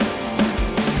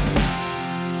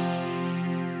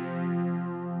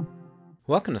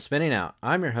Welcome to Spinning Out.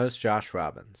 I'm your host, Josh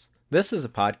Robbins. This is a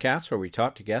podcast where we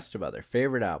talk to guests about their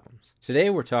favorite albums. Today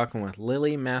we're talking with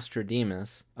Lily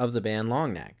Mastrodemus of the band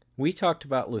Long Neck. We talked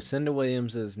about Lucinda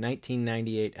Williams'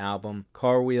 1998 album,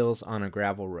 Car Wheels on a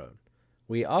Gravel Road.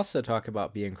 We also talk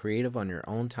about being creative on your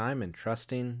own time and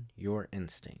trusting your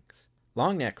instincts.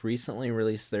 Long Neck recently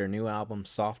released their new album,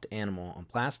 Soft Animal, on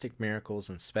Plastic Miracles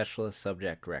and Specialist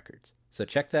Subject Records. So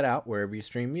check that out wherever you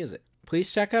stream music.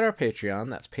 Please check out our Patreon.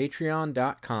 That's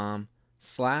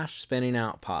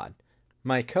patreon.com/spinningoutpod.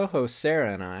 My co-host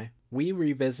Sarah and I, we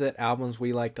revisit albums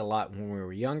we liked a lot when we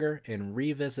were younger and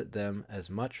revisit them as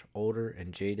much older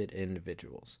and jaded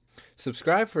individuals.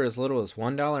 Subscribe for as little as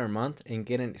 $1 a month and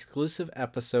get an exclusive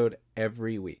episode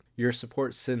every week. Your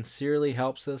support sincerely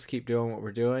helps us keep doing what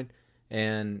we're doing,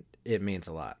 and it means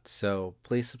a lot. So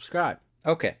please subscribe.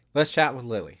 Okay, let's chat with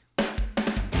Lily.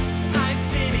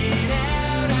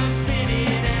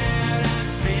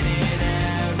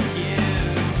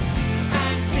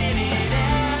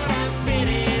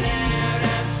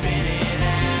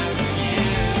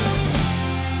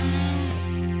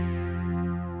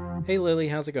 Hey Lily,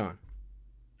 how's it going?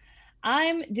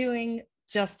 I'm doing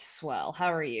just swell.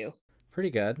 How are you?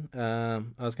 Pretty good. I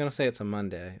was gonna say it's a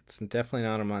Monday. It's definitely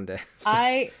not a Monday.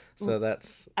 I So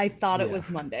that's I thought it yeah. was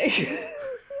Monday.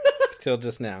 Till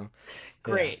just now.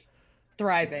 Great.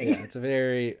 Thriving. Yeah, it's a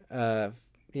very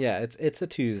it's a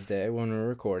Tuesday when we're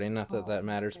recording. Not that that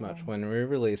matters man. much when we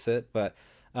release it, but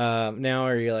now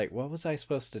are you like, what was I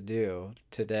supposed to do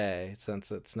today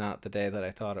since it's not the day that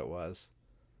I thought it was?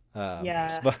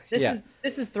 Yeah. But yeah.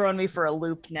 This is throwing me for a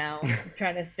loop now. I'm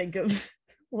trying to think of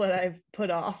what I've put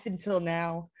off until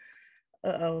now.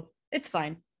 Uh-oh. It's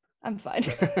fine. I'm fine.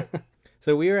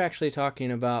 So we were actually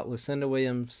talking about Lucinda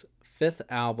Williams' fifth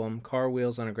album, Car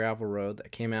Wheels on a Gravel Road,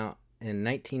 that came out in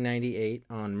 1998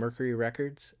 on Mercury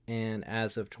Records, and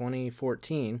as of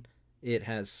 2014, it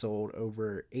has sold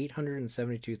over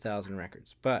 872,000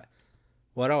 records. But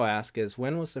what I'll ask is,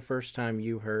 when was the first time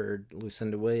you heard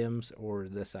Lucinda Williams or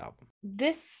this album?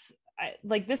 This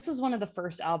was one of the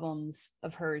first albums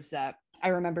of hers that I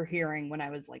remember hearing when I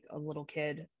was like a little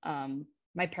kid.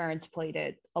 My parents played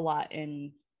it a lot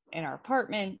in our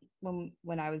apartment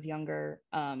when I was younger,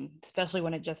 especially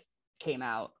when it just came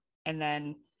out. And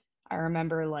then I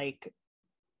remember like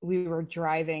we were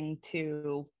driving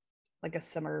to like a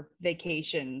summer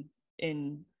vacation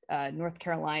in North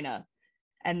Carolina,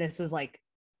 and this was like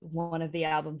one of the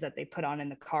albums that they put on in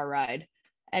the car ride,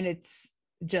 and it's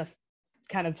just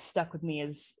kind of stuck with me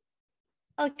as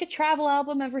like a travel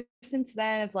album ever since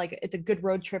then. It's like it's a good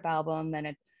road trip album,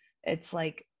 and it's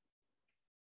like,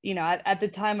 you know, at the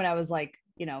time when I was like,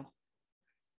 you know,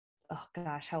 oh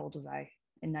gosh, how old was I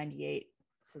in 98?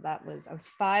 So I was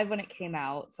 5 when it came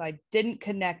out, so I didn't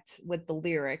connect with the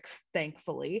lyrics,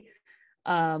 thankfully,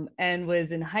 and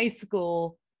was in high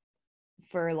school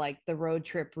for like the road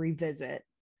trip revisit,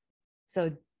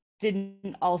 so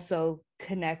didn't also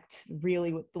connect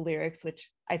really with the lyrics, which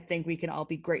I think we can all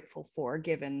be grateful for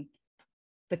given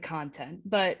the content.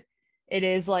 But it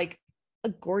is like a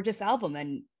gorgeous album,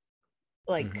 and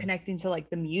like connecting to like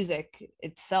the music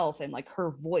itself and like her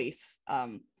voice,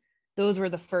 those were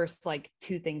the first like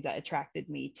two things that attracted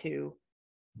me to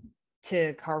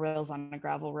Car Wheels on a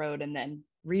Gravel Road. And then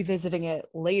revisiting it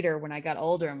later when I got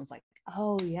older and was like,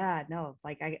 oh yeah, no,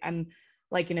 like I'm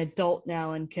like an adult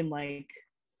now and can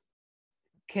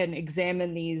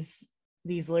examine these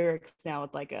lyrics now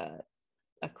with like a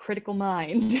critical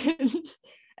mind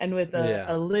and with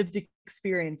a lived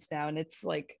experience now. And it's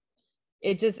like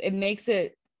it makes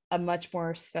it a much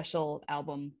more special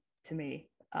album to me,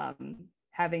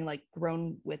 having like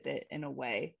grown with it in a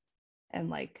way, and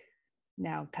like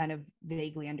now kind of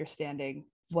vaguely understanding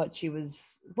what she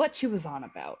was on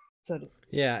about.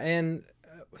 Yeah, and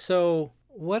so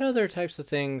what other types of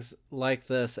things like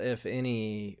this, if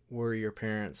any, were your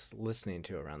parents listening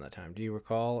to around that time? Do you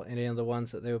recall any of the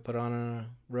ones that they would put on a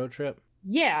road trip?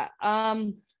 Yeah,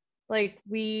 like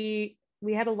we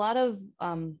had a lot of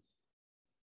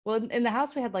well, in the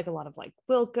house we had like a lot of like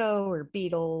Wilco or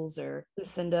Beatles or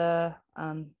Lucinda,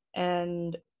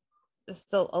 and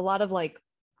still a lot of like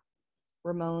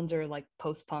Ramones or like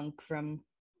post-punk from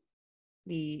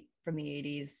the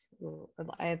 80s.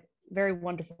 I have very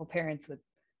wonderful parents with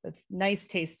nice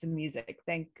tastes in music.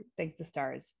 Thank the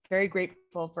stars. Very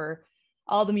grateful for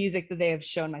all the music that they have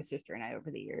shown my sister and I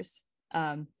over the years.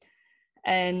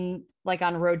 And like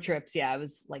on road trips, yeah, I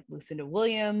was like Lucinda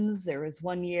Williams. There was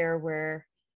one year where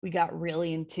we got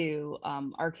really into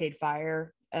Arcade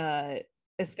Fire,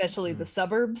 especially The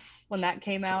Suburbs when that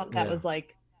came out. That was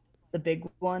like the big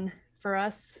one for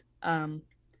us.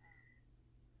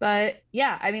 But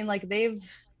yeah, I mean, like they've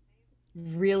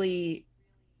really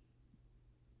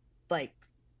like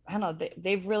I don't know,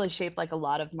 they've really shaped like a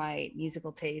lot of my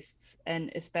musical tastes,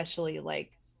 and especially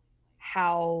like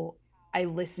how I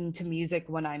listen to music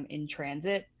when I'm in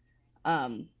transit.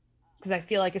 Because I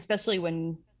feel like especially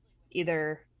when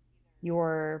either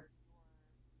you're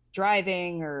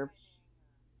driving or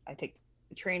I take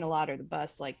the train a lot or the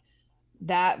bus, like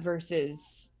that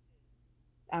versus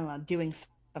I don't know, doing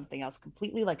something else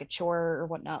completely like a chore or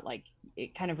whatnot, like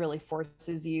it kind of really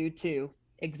forces you to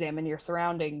examine your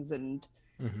surroundings and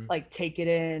Hmm. like take it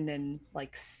in and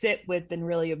like sit with and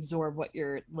really absorb what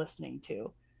you're listening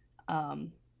to.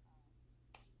 Um,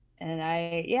 and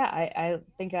I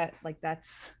think I like that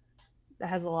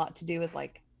has a lot to do with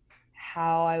like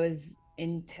how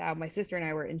my sister and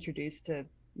I were introduced to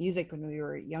music when we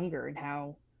were younger and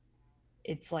how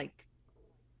it's like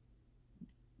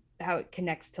how it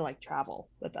connects to like travel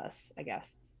with us, I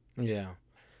guess. Yeah.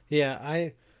 Yeah,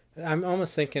 I'm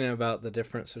almost thinking about the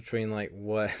difference between like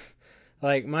what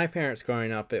like my parents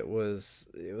growing up, it was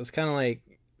kind of like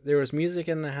there was music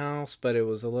in the house, but it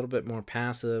was a little bit more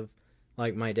passive.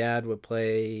 Like my dad would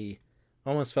play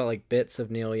almost felt like bits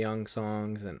of Neil Young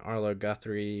songs and Arlo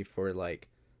Guthrie for like,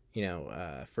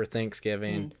 for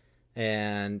Thanksgiving. Mm.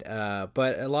 And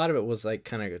but a lot of it was like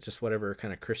kind of just whatever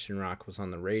kind of Christian rock was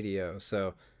on the radio.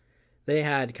 So they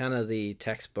had kind of the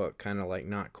textbook kind of like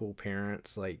not cool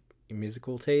parents like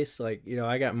musical taste. Like,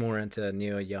 I got more into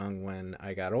Neil Young when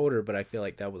I got older, but I feel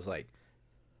like that was like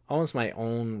almost my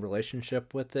own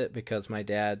relationship with it because my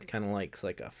dad kind of likes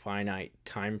like a finite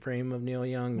time frame of Neil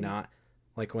Young, Mm. not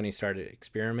like when he started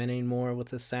experimenting more with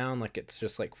the sound, like it's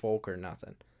just like folk or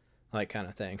nothing, like kind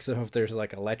of thing. So if there's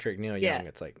like electric Neil Yeah. Young,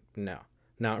 it's like no,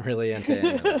 not really into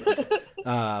any of it.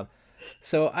 Uh,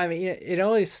 so I mean, it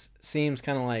always seems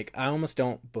kind of like I almost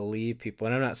don't believe people,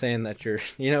 and I'm not saying that you're,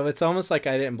 it's almost like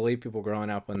I didn't believe people growing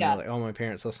up when they're Yeah. like, "Oh, my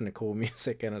parents listen to cool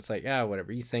music," and it's like, yeah,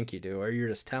 whatever you think you do, or you're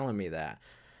just telling me that.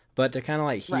 But to kind of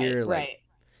like Right. hear like Right.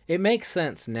 it makes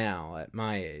sense now at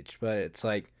my age, but it's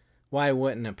like, why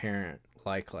wouldn't a parent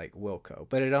like Wilco?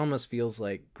 But it almost feels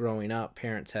like growing up,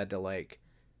 parents had to like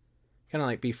kind of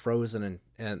like be frozen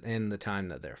in the time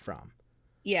that they're from.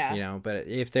 Yeah. But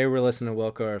if they were listening to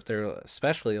Wilco, or if they're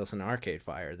especially listening to Arcade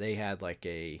Fire, they had like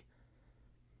a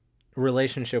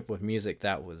relationship with music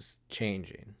that was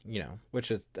changing,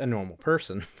 which is a normal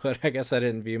person. But I guess I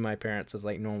didn't view my parents as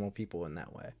like normal people in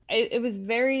that way. It was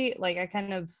very like I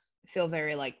kind of feel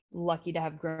very like lucky to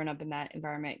have grown up in that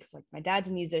environment because like my dad's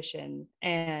a musician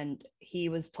and he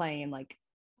was playing like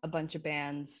a bunch of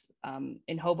bands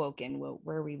in Hoboken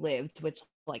where we lived, which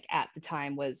like at the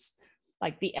time was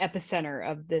like the epicenter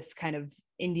of this kind of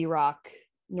indie rock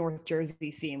North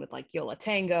Jersey scene with like Yola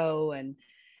Tango and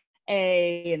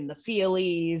A and the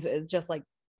Feelies. It's just like,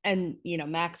 and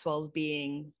Maxwell's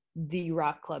being the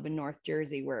rock club in North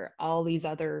Jersey where all these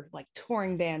other like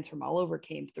touring bands from all over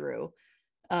came through.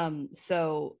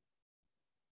 So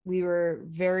we were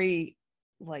very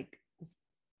like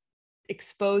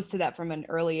exposed to that from an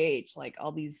early age, like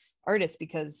all these artists,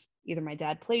 because either my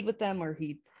dad played with them or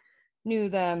he knew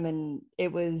them, and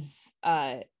it was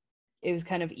kind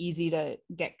of easy to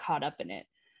get caught up in it.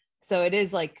 So it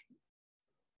is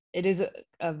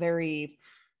a very,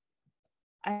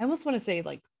 I almost want to say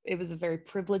like it was a very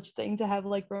privileged thing to have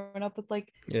like growing up with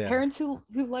like Yeah. parents who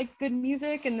like good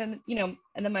music, and then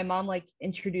and then my mom like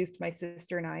introduced my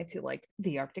sister and I to like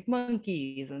the Arctic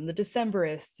Monkeys and the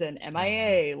Decemberists and Oh,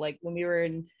 MIA, like when we were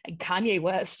in and Kanye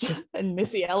West and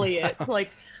Missy Elliott. wow. Like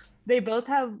they both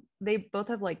have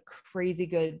like crazy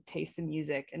good taste in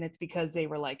music, and it's because they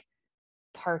were like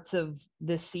parts of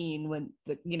the scene when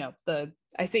the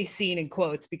I say scene in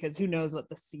quotes because who knows what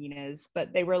the scene is,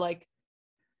 but they were like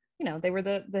they were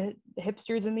the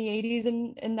hipsters in the 80s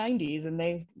and 90s, and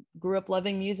they grew up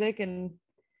loving music and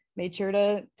made sure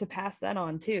to pass that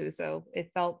on too. So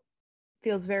it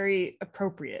feels very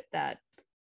appropriate that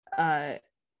uh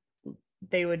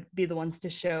they would be the ones to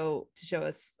show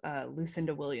us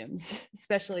Lucinda Williams,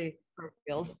 especially for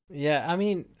reals. Yeah, I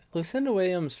mean, Lucinda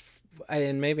Williams,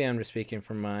 and maybe I'm just speaking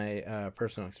from my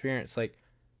personal experience, like,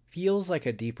 feels like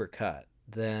a deeper cut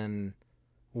than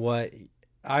what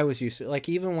I was used to. Like,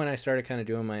 even when I started kind of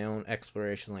doing my own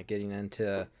exploration, like getting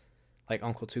into like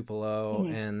Uncle Tupelo,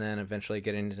 Mhm. and then eventually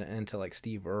getting into like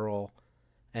Steve Earle.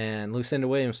 And Lucinda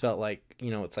Williams felt like,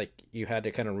 it's like you had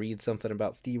to kind of read something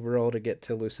about Steve Earle to get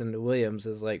to Lucinda Williams,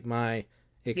 is like my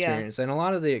Yeah. experience. And a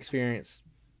lot of the experience,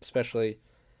 especially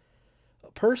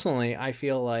personally, I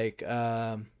feel like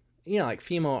like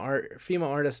female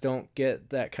artists don't get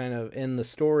that kind of in the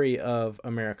story of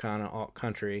Americana alt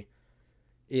country.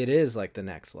 it is like the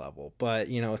next level. But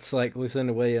it's like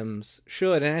Lucinda Williams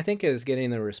should, and I think is getting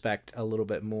the respect a little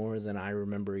bit more than I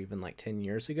remember even like 10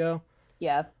 years ago.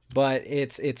 Yeah. But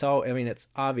it's all, I mean, it's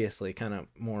obviously kind of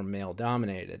more male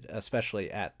dominated, especially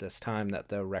at this time that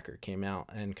the record came out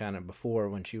and kind of before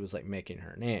when she was like making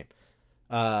her name.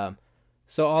 Um,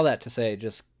 so all that to say,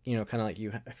 just kind of like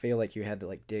I feel like you had to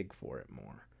like dig for it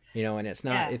more, and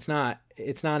Yeah. it's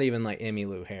not even like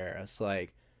Emmylou Harris,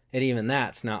 like, and even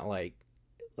that's not like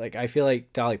I feel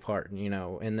like Dolly Parton,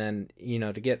 and then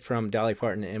to get from Dolly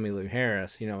Parton to Emmylou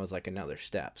Harris, was like another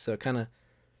step. So kind of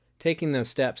taking those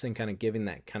steps and kind of giving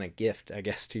that kind of gift, I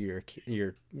guess, to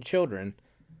your children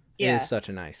is Yeah. such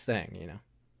a nice thing,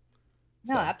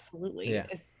 No, So absolutely. yeah,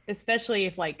 Especially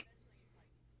if like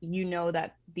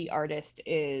that the artist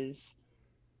is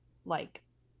like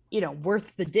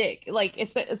worth the dig, like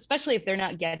especially if they're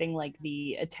not getting like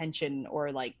the attention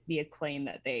or like the acclaim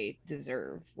that they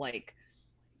deserve, like,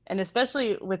 and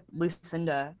especially with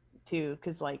Lucinda too,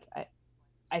 because like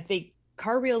I think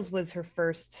Car Wheels was her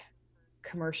first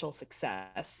commercial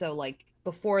success. So like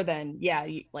before then, yeah,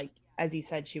 like as you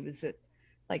said, she was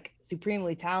like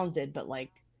supremely talented, but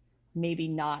like maybe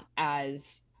not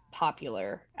as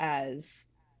popular as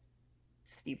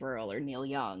Steve Earle or Neil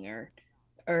Young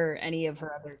or any of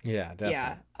her other. yeah,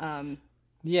 Yeah. definitely.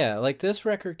 Yeah, like this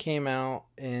record came out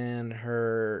in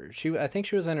I think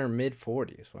she was in her mid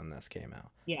 40s when this came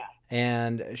out. Yeah.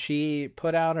 And she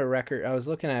put out a record. I was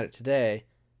looking at it today.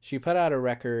 She put out a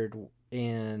record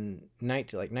in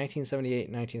 1978,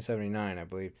 1979, I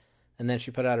believe. And then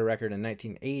she put out a record in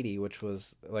 1980, which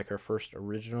was like her first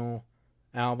original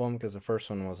album because the first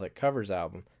one was like covers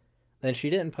album. Then she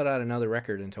didn't put out another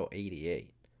record until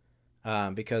 88.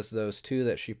 Because those two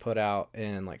that she put out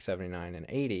in like 79 and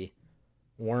 80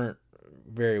 weren't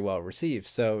very well received.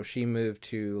 So she moved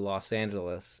to Los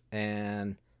Angeles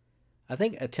and I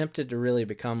think attempted to really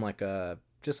become like a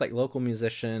just like local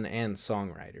musician and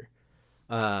songwriter.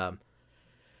 Um,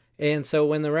 and so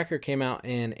when the record came out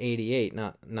in '88,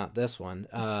 not this one,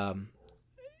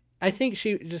 I think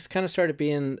she just kind of started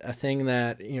being a thing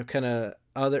that kind of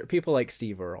other people like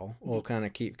Steve Earle will kind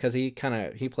of keep because he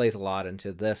plays a lot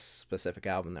into this specific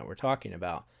album that we're talking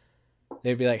about.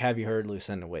 They'd be like, "Have you heard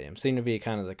Lucinda Williams?" Seemed to be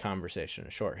kind of the conversation,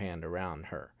 a shorthand around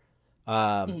her.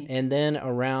 Mhm. And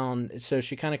then so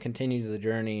she kind of continued the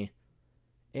journey,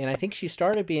 and I think she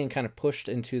started being kind of pushed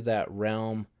into that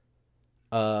realm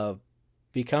of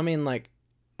becoming like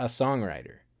a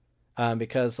songwriter,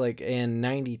 because like in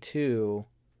 '92,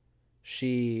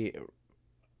 she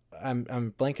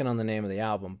I'm blanking on the name of the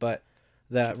album, but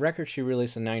the record she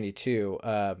released in '92,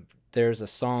 there's a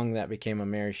song that became a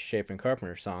Mary Chapin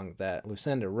Carpenter song that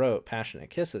Lucinda wrote, "Passionate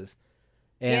Kisses,"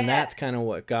 and Yeah.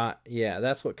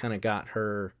 that's what kind of got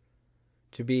her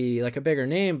to be like a bigger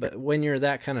name. But when you're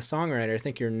that kind of songwriter, I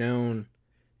think you're known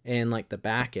in like the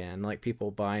back end, like people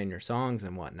buying your songs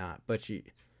and whatnot. But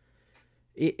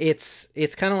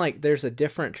it's kind of like there's a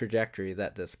different trajectory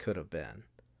that this could have been,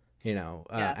 Yeah.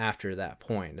 after that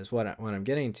point is what I'm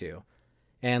getting to.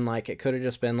 And like it could have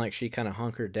just been like she kind of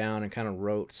hunkered down and kind of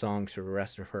wrote songs for the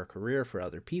rest of her career for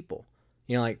other people.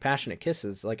 Like Passionate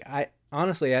Kisses. Like I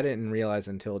didn't realize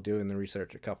until doing the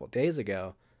research a couple of days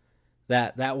ago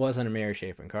that that wasn't a Mary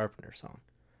Chapin Carpenter song.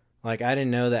 Like I didn't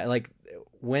know that. Like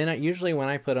usually when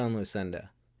I put on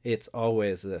Lucinda, it's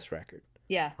always this record.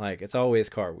 Yeah. Like it's always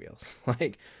Car Wheels.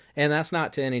 Like, and that's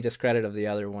not to any discredit of the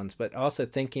other ones, but also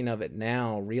thinking of it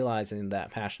now, realizing that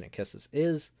Passionate Kisses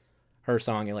is her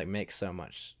song, it like makes so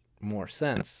much more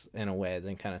sense in a way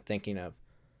than kind of thinking of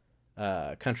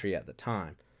country at the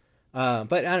time.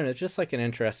 But I don't know, it's just like an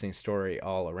interesting story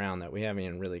all around that we haven't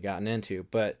even really gotten into.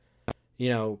 But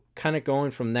kind of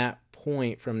going from that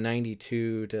point from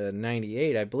 92 to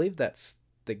 98, I believe that's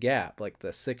the gap, like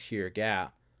the 6 year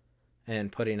gap,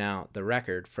 and putting out the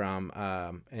record from,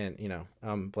 and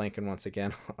I'm blanking once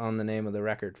again on the name of the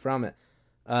record from it.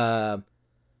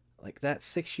 Like that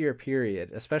 6 year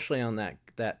period, especially on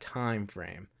that time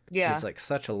frame, is Yeah. like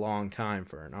such a long time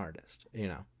for an artist.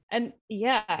 And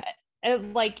yeah,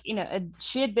 and like and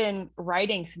she had been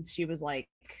writing since she was like,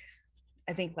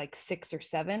 I think like 6 or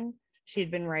 7. She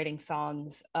had been writing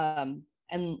songs, and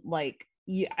like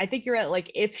I think you're at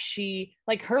like if she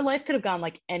like her life could have gone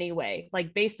like anyway,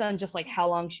 like based on just like how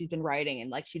long she's been writing,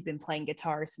 and like she'd been playing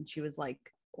guitar since she was like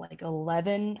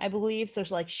 11, I believe. So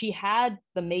she had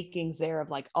the makings there of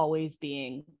like always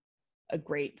being a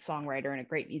great songwriter and a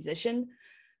great musician.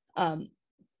 Um,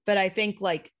 but I think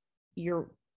like you're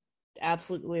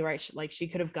absolutely right. Like she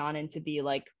could have gone in to be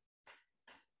like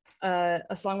a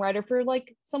songwriter for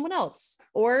like someone else,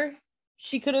 or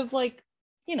she could have like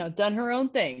done her own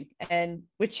thing, and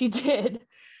which she did.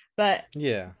 But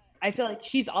Yeah. I feel like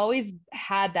she's always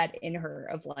had that in her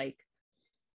of like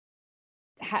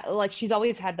she's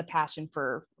always had the passion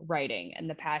for writing and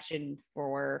the passion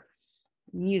for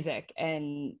music,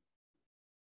 and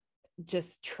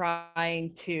just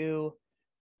trying to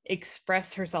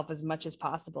express herself as much as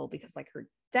possible, because like her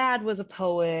dad was a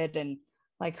poet, and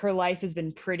like her life has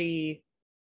been pretty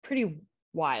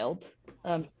wild.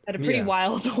 Had a pretty Yeah.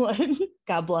 wild one.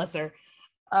 God bless her.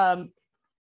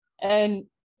 And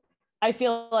I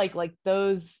feel like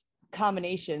those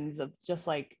combinations of just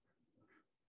like,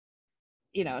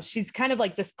 she's kind of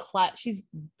like this she's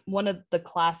one of the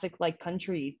classic like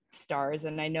country stars,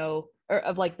 and I know, or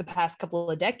of like the past couple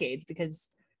of decades, because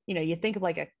you think of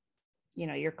like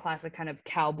your classic kind of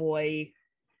cowboy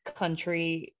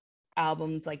country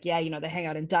albums, like, yeah, they hang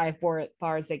out in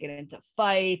bars, they get into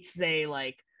fights, they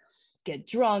like get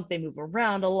drunk, they move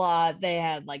around a lot, they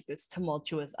had like this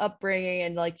tumultuous upbringing,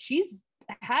 and like she's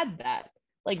had that,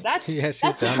 like Yeah, she's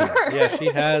that's done that. Yeah, her. she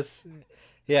has.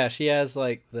 Yeah, she has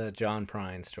like the John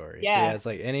Prine story. She Yeah, has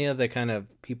like any of the kind of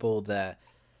people that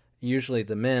usually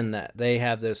the men that they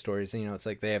have those stories. It's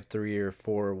like they have 3 or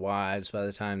 4 wives by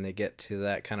the time they get to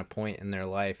that kind of point in their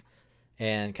life,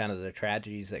 and kind of the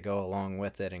tragedies that go along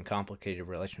with it and complicated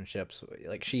relationships.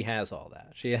 Like she has all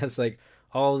that. She has like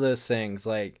all of those things.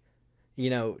 Like,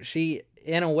 she,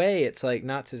 in a way, it's like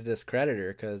not to discredit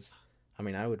her, because I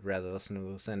mean, I would rather listen to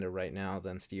Lucinda right now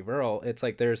than Steve Earle. It's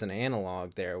like there's an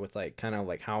analog there with like kind of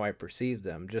like how I perceive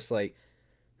them. Just like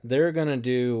they're gonna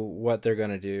do what they're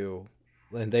gonna do,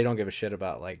 and they don't give a shit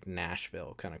about like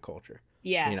Nashville kind of culture.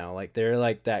 yeah, Like they're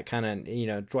like that kind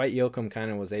of. Dwight Yoakam kind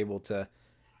of was able to.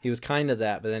 He was kind of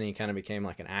that, but then he kind of became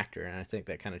like an actor, and I think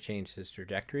that kind of changed his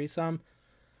trajectory some.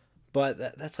 But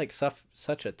that's like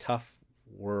such a tough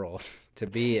world to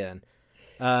be in.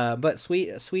 But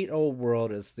Sweet Old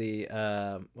World is the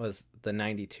was the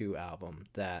 '92 album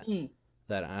mm,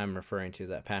 that I'm referring to.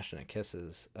 That Passionate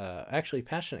Kisses. Actually,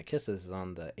 Passionate Kisses is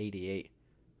on the '88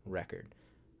 record.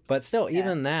 But still, yeah,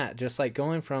 even that, just like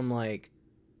going from like,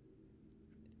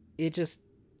 it just.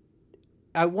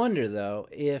 I wonder though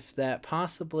if that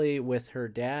possibly with her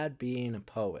dad being a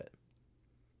poet,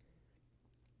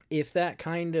 if that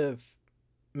kind of,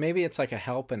 maybe it's like a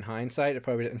help in hindsight. It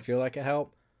probably didn't feel like a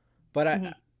help, but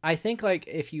mhm, I think like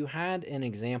if you had an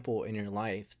example in your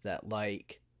life that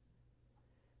like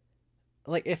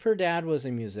if her dad was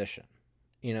a musician,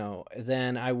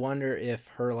 then I wonder if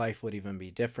her life would even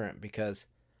be different, because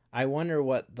I wonder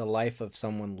what the life of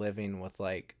someone living with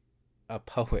like a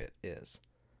poet is.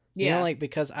 yeah, Like,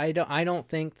 because I don't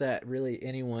think that really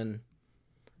anyone,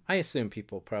 I assume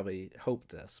people probably hope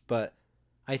this, but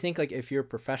I think like if you're a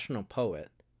professional poet,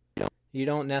 you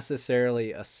don't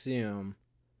necessarily assume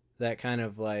that kind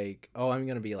of like, oh, I'm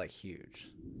gonna be like huge.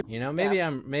 yeah,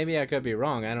 Maybe I could be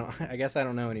wrong. I don't. I guess I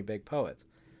don't know any big poets,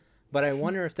 but I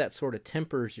wonder if that sort of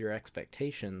tempers your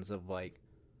expectations of like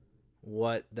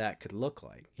what that could look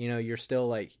like. You're still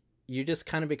like, you just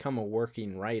kind of become a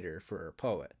working writer for a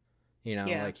poet.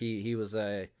 yeah. Like he was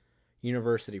a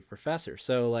university professor,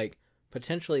 so like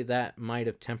potentially that might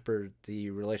have tempered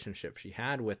the relationship she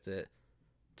had with it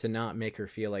to not make her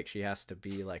feel like she has to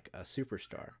be like a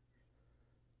superstar.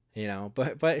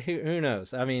 But who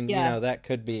knows? I mean, Yeah. that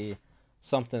could be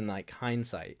something like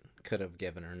hindsight could have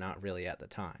given her, not really at the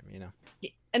time.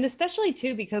 And especially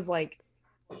too, because like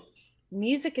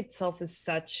music itself is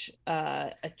such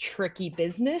a tricky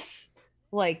business.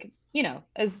 Like,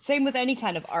 as same with any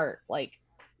kind of art. Like,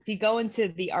 if you go into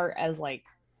the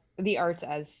arts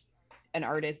as an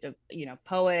artist, of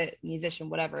poet, musician,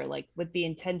 whatever, like with the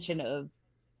intention of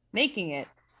making it,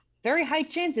 very high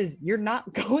chances you're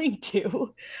not going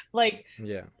to. Like,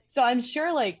 Yeah. so I'm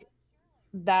sure like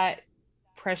that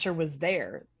pressure was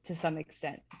there to some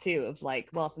extent too, of like,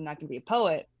 well, if I'm not going to be a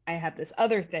poet, I have this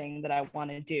other thing that I want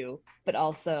to do, but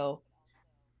also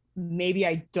maybe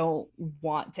I don't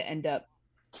want to end up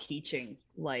teaching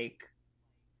like,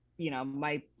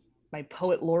 my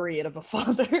poet laureate of a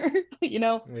father.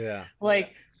 Yeah.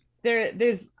 Like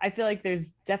there's I feel like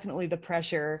there's definitely the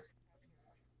pressure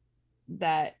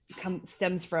that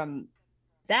stems from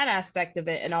that aspect of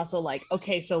it, and also like,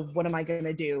 okay, so what am I going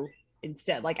to do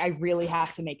instead? Like, I really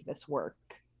have to make this work.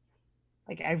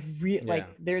 Like, Yeah. like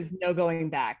there's no going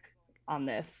back on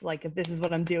this. Like, if this is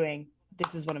what I'm doing,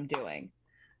 this is what I'm doing.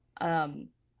 um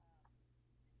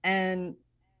and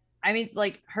I mean,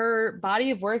 like, her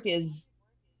body of work is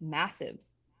massive.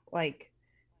 Like,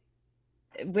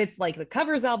 with like the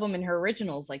covers album and her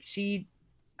originals, like she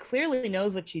clearly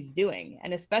knows what she's doing,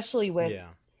 and especially with Yeah.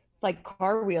 like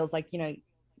Car Wheels, like,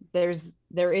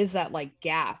 there is that like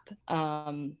gap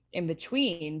in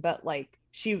between, but like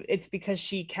it's because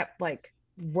she kept like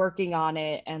working on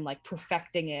it and like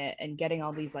perfecting it and getting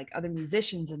all these like other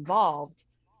musicians involved.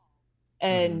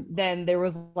 And then there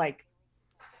was like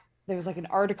an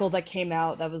article that came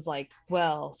out that was like,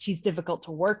 well, she's difficult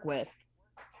to work with,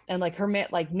 and like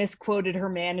like misquoted her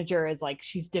manager as like,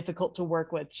 she's difficult to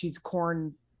work with, she's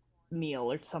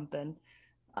cornmeal or something.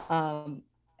 um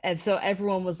and so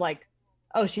everyone was like,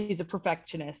 oh, she's a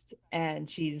perfectionist and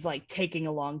she's like taking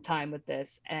a long time with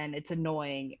this and it's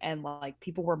annoying, and like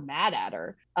people were mad at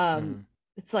her.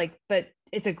 It's like, but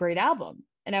it's a great album,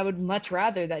 and I would much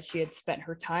rather that she had spent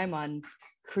her time on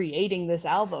creating this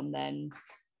album than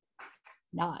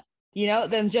not,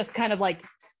 than just kind of like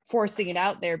forcing it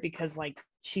out there because like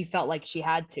she felt like she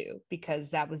had to,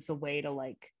 because that was the way to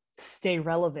like stay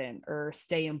relevant or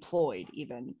stay employed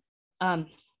even.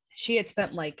 She had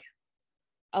spent like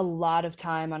a lot of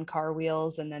time on Car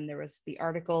Wheels, and then there was the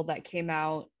article that came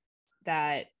out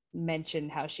that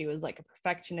mentioned how she was like a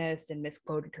perfectionist and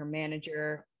misquoted her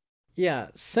manager. Yeah,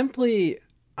 simply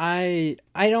I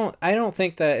don't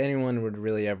think that anyone would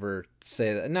really ever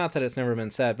say that. Not that it's never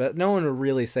been said, but no one would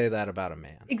really say that about a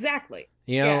man. Exactly.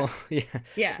 You know? Yeah.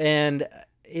 Yeah. And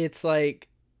it's like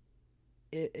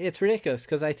it's ridiculous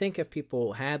because I think if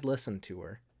people had listened to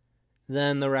her,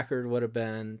 then the record would have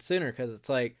been sooner, because it's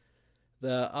like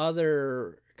the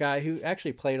other guy who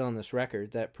actually played on this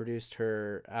record that produced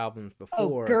her albums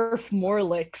before. Gurf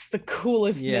Morlix, the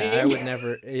coolest name. I would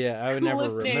never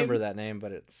remember that name,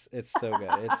 but it's so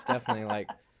good. It's definitely like,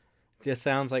 just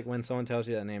sounds like when someone tells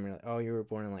you that name, you're like, oh, you were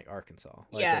born in like Arkansas.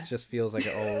 Like it just feels like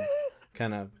an old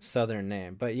kind of southern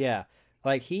name. But yeah,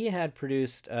 like he had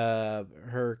produced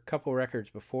her couple records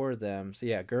before them. So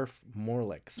yeah, Gurf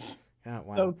Morlix. God,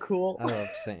 wow. So cool. I love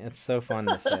saying it's so fun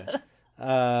to say.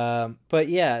 But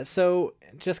yeah, so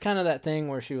just kind of that thing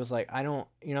where she was like, I don't,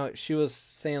 she was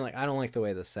saying like, I don't like the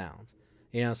way this sounds,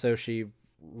 so she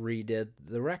redid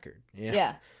the record.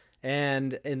 Yeah.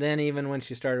 And then even when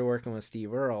she started working with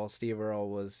Steve Earle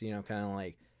was, kind of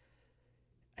like,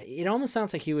 it almost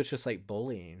sounds like he was just like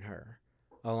bullying her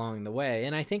along the way.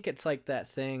 And I think it's like that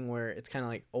thing where it's kind of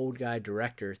like old guy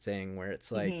director thing where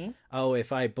it's like, oh,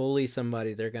 if I bully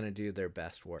somebody, they're going to do their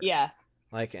best work. Yeah.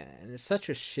 Like, and it's such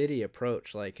a shitty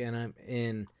approach. Like, and I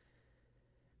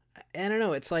don't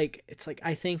know. It's like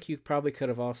I think you probably could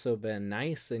have also been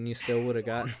nice, and you still would have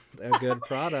gotten a good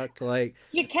product. Like,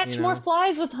 you catch more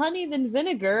flies with honey than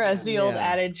vinegar, as the old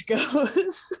adage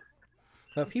goes.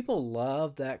 But people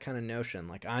love that kind of notion.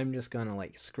 Like, I'm just gonna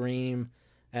like scream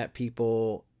at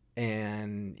people,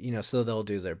 and so they'll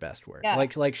do their best work. Yeah.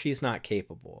 Like she's not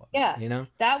capable of it,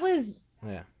 that was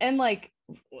yeah. And like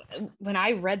when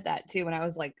I read that too, when I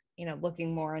was like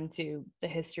looking more into the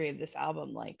history of this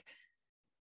album, like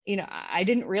I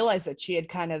didn't realize that she had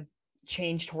kind of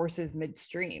changed horses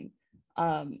midstream.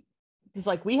 Because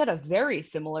like we had a very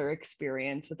similar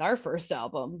experience with our first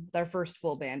album, our first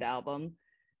full band album.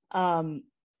 And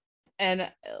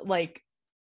like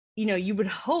you would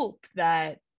hope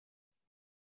that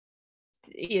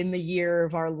in the year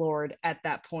of our Lord at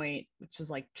that point, which was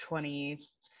like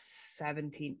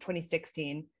 2017,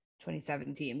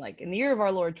 like in the year of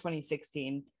our Lord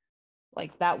 2016,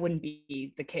 like that wouldn't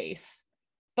be the case,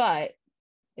 but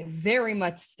it very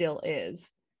much still is.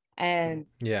 And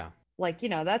yeah, like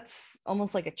that's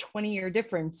almost like a 20-year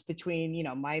difference between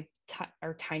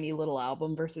our tiny little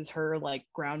album versus her like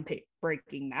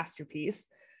groundbreaking masterpiece.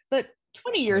 But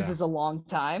 20 years is a long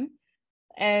time,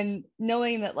 and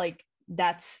knowing that like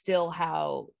that's still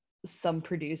how some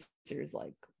producers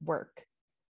like work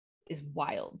is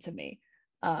wild to me.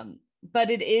 But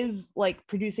it is like,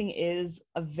 producing is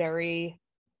a very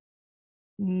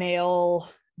male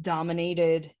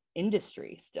dominated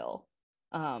industry still.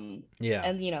 And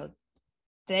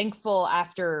thankful,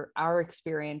 after our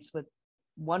experience with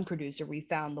one producer, we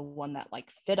found the one that like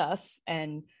fit us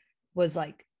and was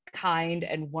like kind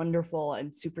and wonderful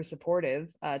and super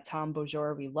supportive. Tom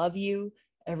Beaujour, we love you.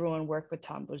 Everyone work with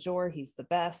Tom Beaujour, he's the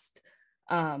best.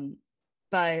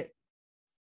 But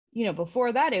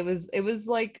before that, it was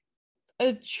like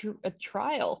a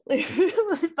trial. It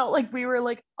felt like we were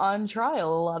like on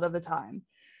trial a lot of the time.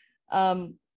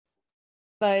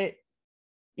 But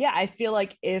yeah, I feel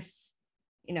like if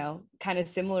kind of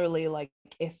similarly, like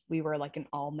if we were like an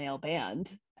all male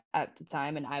band at the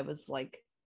time and I was like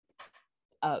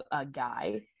a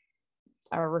guy,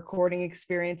 our recording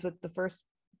experience with the first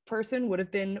person would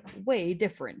have been way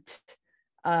different.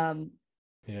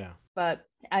 But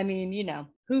I mean,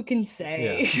 who can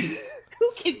say?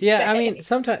 Who can say? I mean,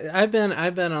 sometimes I've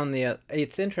been on the,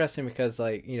 it's interesting because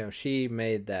like, she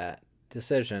made that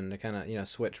decision to kind of, you know,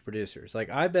 switch producers. Like,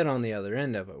 I've been on the other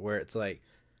end of it where it's like,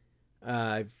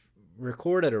 I've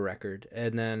recorded a record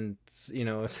and then, you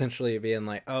know, essentially being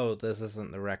like, oh, this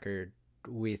isn't the record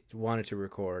we wanted to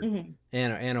record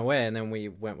in a way. And then we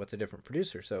went with a different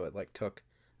producer. So it like took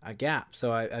a gap.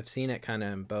 So I've seen it kind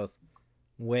of in both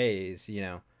ways, you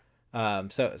know.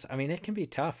 So, I mean, it can be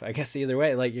tough, I guess, either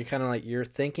way. Like, you're kind of like, you're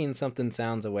thinking something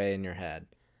sounds a way in your head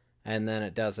and then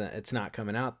it's not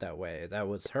coming out that way. That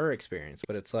was her experience.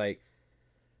 But it's like,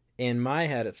 in my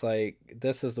head, it's like,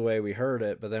 this is the way we heard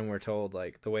it, but then we're told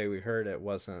like the way we heard it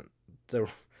wasn't the,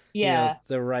 you know, Yeah.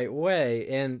 the right way.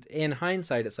 And in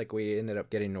hindsight, it's like we ended up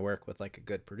getting to work with like a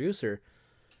good producer.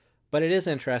 But it is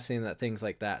interesting that things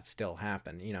like that still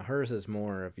happen. You know, hers is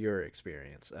more of your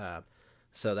experience.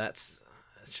 So it's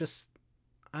just,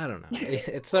 I don't know.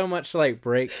 It's so much like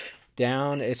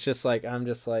breakdown. It's just like, I'm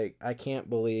just like, I can't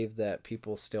believe that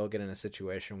people still get in a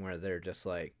situation where they're just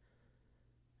like,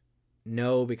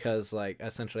 no, because like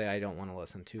essentially I don't want to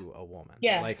listen to a woman.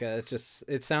 Yeah. Like, it's just,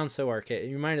 it sounds so archaic.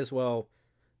 You might as well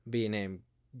be named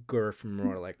Gur from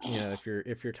Roar. Like, you know,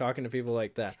 if you're talking to people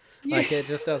like that, like, it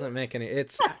just doesn't make any.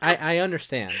 It's I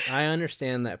understand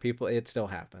that people, it still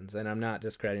happens, and I'm not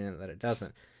discrediting it that it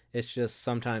doesn't. It's just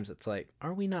sometimes it's like,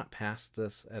 are we not past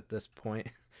this at this point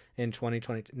in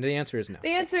 2022? The answer is no. The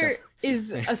answer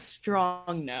is a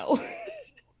strong no.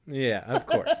 Yeah, of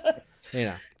course. You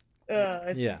know.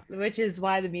 Yeah. Which is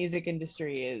why the music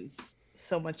industry is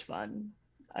so much fun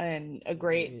and a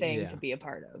great thing to be a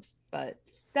part of. But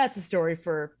that's a story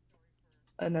for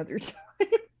another time.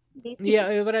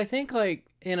 Yeah, but I think, like,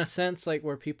 in a sense, like,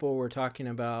 where people were talking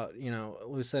about, you know,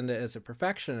 Lucinda as a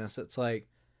perfectionist, it's like,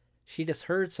 she just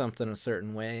heard something a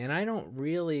certain way, and I don't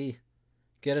really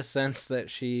get a sense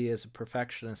that she is a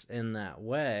perfectionist in that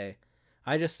way.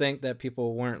 I just think that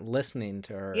people weren't listening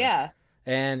to her. Yeah.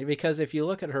 And because if you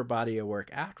look at her body of work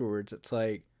afterwards, it's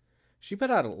like, she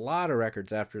put out a lot of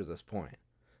records after this point.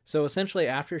 So essentially,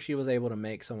 after she was able to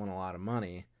make someone a lot of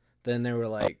money, then they were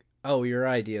like, oh, your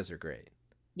ideas are great.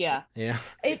 Yeah. Yeah.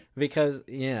 It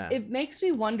makes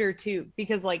me wonder too,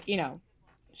 because, like, you know,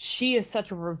 she is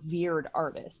such a revered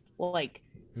artist. Like,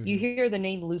 you hear the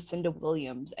name Lucinda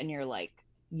Williams and you're like,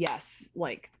 yes,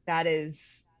 like, that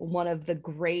is one of the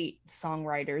great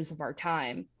songwriters of our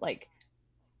time. Like,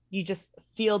 you just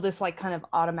feel this like kind of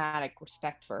automatic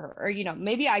respect for her. Or, you know,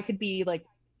 maybe I could be like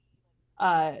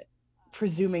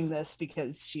presuming this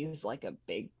because she is like a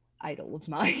big idol of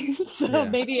mine. So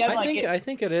maybe I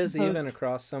think it is even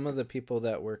across some of the people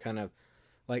that were kind of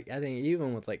like, I think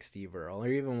even with like Steve Earle, or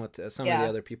even with some of the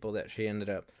other people that she ended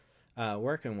up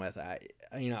working with,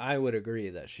 I would agree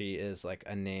that she is like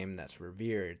a name that's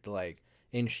revered, like,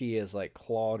 and she has like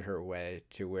clawed her way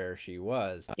to where she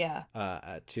was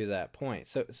to that point.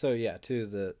 So yeah,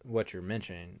 to what you're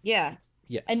mentioning. Yes.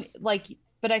 And like,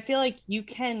 but I feel like you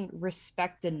can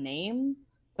respect a name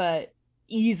but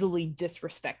easily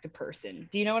disrespect a person.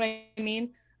 Do you know what I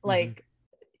mean? Like,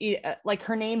 like,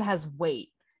 her name has weight,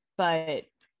 but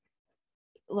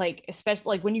like,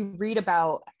 especially like when you read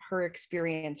about her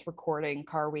experience recording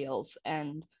Car Wheels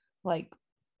and like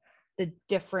the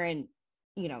different,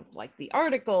 you know, like the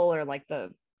article or like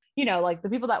the, you know, like the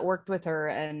people that worked with her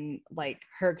and like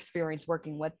her experience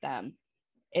working with them,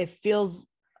 it feels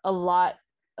a lot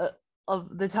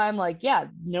of the time like, yeah,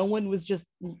 no one was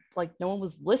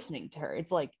listening to her.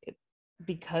 It's like,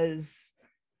 because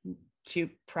she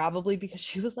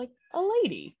was like a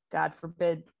lady, God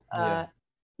forbid,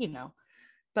 you know.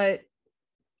 But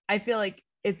I feel like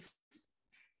it's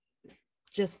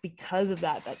just because of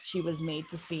that she was made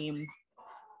to seem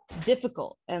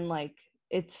difficult, and like,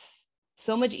 it's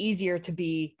so much easier to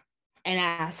be an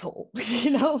asshole, you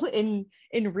know,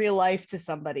 in real life to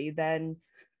somebody than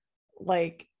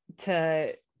like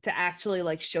to actually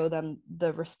like show them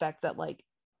the respect that like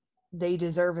they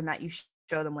deserve and that you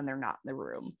show them when they're not in the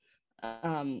room.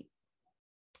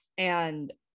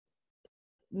 And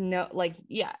no, like,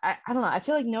 yeah, I don't know, I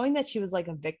feel like knowing that she was like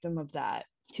a victim of that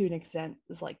to an extent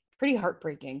is like pretty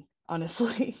heartbreaking,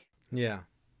 honestly. Yeah,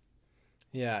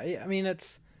 I mean,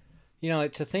 it's, you know,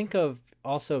 to think of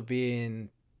also being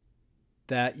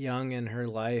that young in her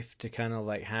life to kind of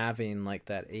like having like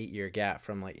that 8-year gap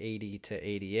from like 80 to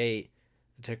 88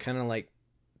 to kind of like,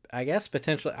 I guess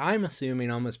potentially, I'm assuming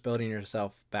almost building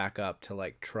yourself back up to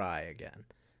like try again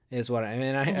is what I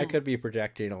mean. I could be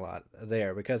projecting a lot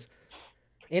there, because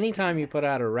anytime you put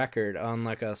out a record on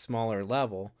like a smaller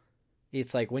level,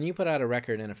 it's like when you put out a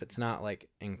record and if it's not like,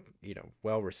 you know,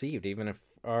 well received, even if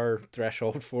our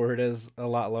threshold for it is a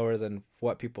lot lower than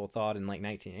what people thought in like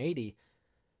 1980,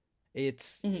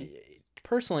 it's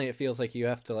personally, it feels like you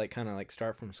have to like kind of like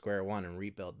start from square one and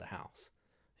rebuild the house.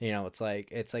 It's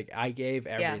like I gave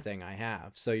Yeah. everything I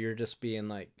have, so you're just being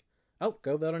like, oh,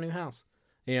 go build a new house,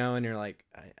 and you're like,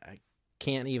 I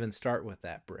can't even start with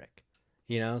that brick,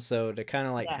 So to kind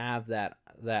of like Yeah. have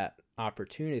that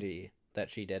opportunity that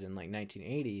she did in like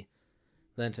 1980,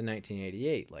 then to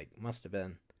 1988, like must have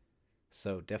been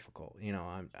so difficult.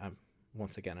 I'm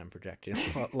once again I'm projecting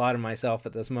a lot of myself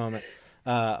at this moment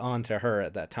onto her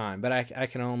at that time, but I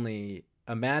can only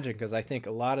imagine because I think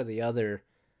a lot of the other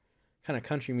kind of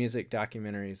country music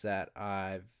documentaries that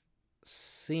I've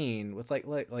seen with like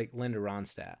Linda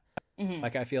Ronstadt, Hmm.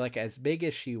 like I feel like as big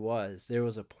as she was, there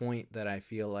was a point that I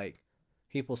feel like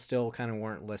people still kind of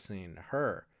weren't listening to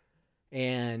her,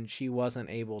 and she wasn't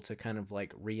able to kind of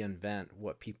like reinvent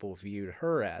what people viewed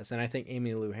her as. And I think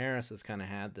Emmylou Harris has kind of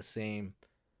had the same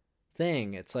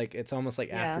thing. It's like it's almost like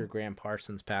Yeah. after Graham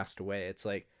Parsons passed away, it's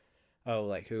like, oh,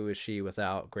 like who is she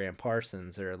without Graham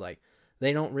Parsons? Or like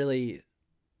they don't really,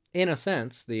 in a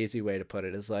sense, the easy way to put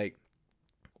it is like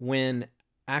when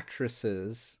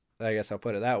actresses, I guess I'll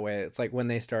put it that way, it's like when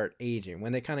they start aging,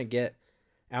 when they kind of get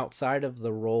outside of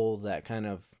the role that kind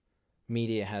of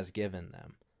media has given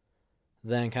them,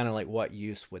 then kind of like what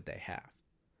use would they have?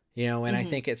 And I Hmm.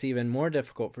 think it's even more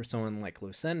difficult for someone like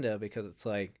Lucinda because it's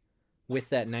like with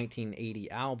that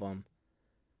 1980 album,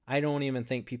 I don't even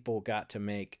think people got to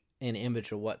make an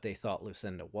image of what they thought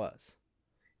Lucinda was.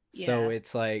 So Yeah.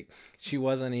 it's like she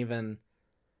wasn't even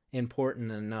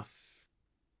important enough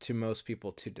to most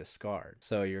people to discard.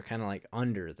 So you're kind of like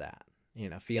under that,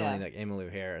 feeling Yeah. like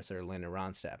Emmylou Harris or Linda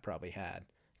Ronstadt probably had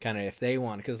kind of if they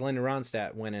wanted, because Linda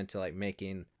Ronstadt went into like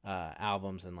making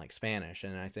albums in like Spanish,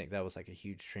 and I think that was like a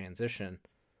huge transition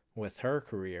with her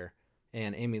career.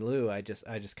 And Emmylou, I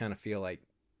just kind of feel like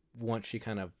once she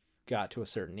kind of got to a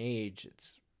certain age,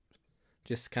 it's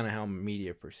just kind of how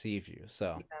media perceives you.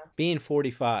 So Yeah. being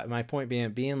 45, my point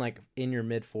being like in your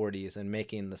mid 40s and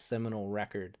making the seminal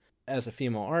record as a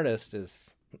female artist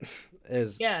is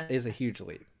is Yeah. is a huge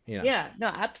leap. Yeah. No,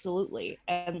 absolutely.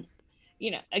 And,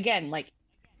 again, like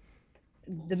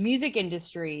the music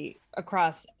industry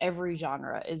across every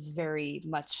genre is very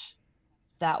much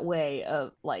that way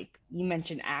of like you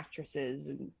mentioned actresses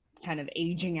and kind of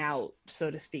aging out, so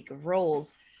to speak, of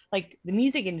roles. Like the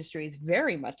music industry is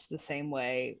very much the same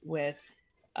way with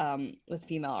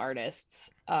female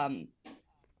artists. And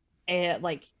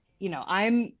like,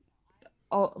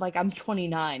 I'm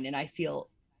 29 and I feel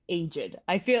aged.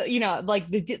 I feel, like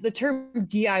the term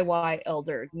DIY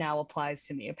elder now applies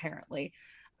to me apparently.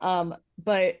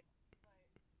 But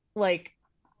like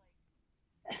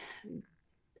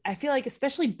I feel like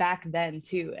especially back then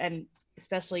too, and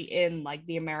especially in like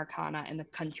the Americana and the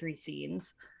country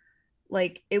scenes,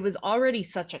 like it was already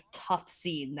such a tough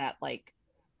scene that like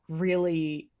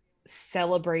really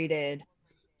celebrated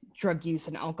drug use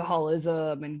and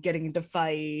alcoholism and getting into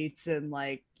fights and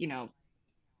like,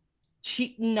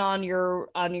 cheating on your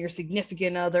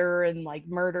significant other and like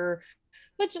murder,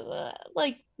 which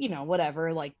like,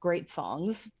 whatever, like great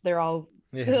songs. They're all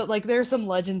Yeah. like there's some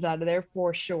legends out of there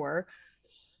for sure.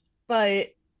 But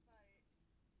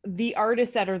the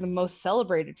artists that are the most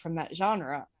celebrated from that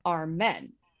genre are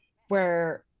men,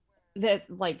 where that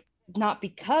like not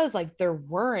because like there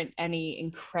weren't any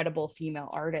incredible female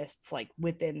artists like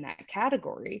within that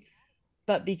category,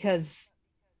 but because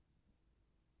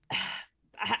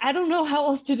I don't know how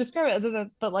else to describe it other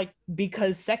than but like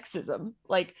because sexism,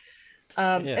 like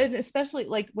Yeah. and especially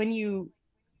like when you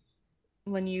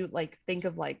like think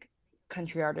of like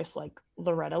country artists like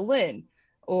Loretta Lynn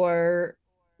or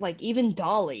like even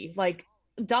Dolly. Like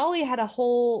Dolly had a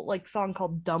whole like song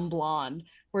called Dumb Blonde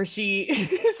where she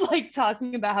is like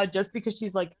talking about how just because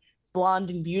she's like blonde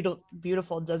and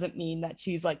beautiful doesn't mean that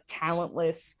she's like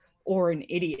talentless or an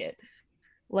idiot.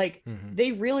 Like Hmm.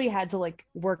 they really had to like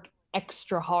work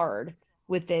extra hard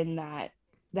within that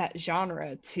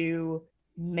genre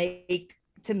make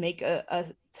to make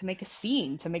a to make a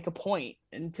scene, to make a point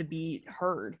and to be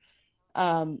heard.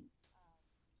 um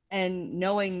and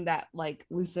knowing that like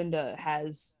Lucinda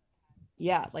has,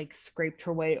 yeah, like scraped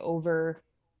her way over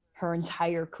her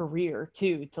entire career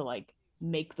too to like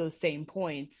make those same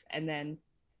points and then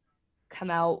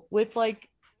come out with like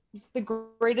the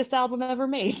greatest album ever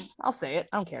made. I'll say it,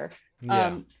 I don't care. Yeah.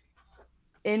 um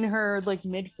in her like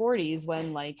mid 40s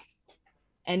when like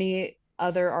any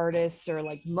other artists or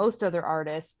like most other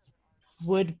artists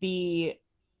would be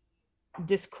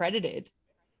discredited.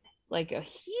 Like a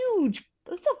huge,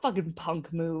 that's a fucking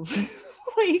punk move.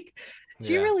 Like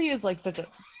she Yeah. really is like such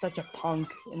a punk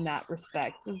in that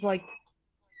respect. It's like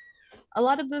a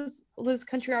lot of those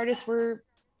country artists were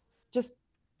just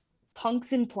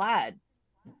punks in plaid.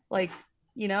 Like,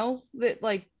 that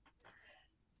like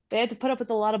they had to put up with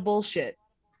a lot of bullshit,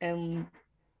 and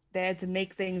they had to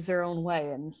make things their own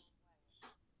way, and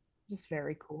just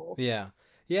very cool. Yeah.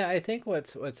 Yeah, I think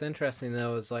what's interesting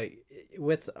though is like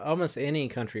with almost any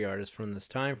country artist from this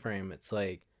time frame, it's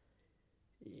like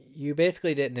you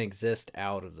basically didn't exist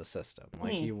out of the system.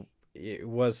 Like Mm, you it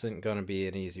wasn't going to be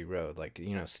an easy road. Like,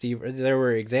 Steve, there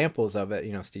were examples of it.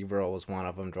 Steve Earle was one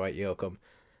of them, Dwight Yoakam,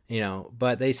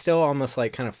 but they still almost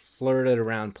like kind of flirted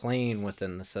around playing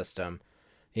within the system,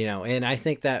 and I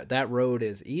think that that road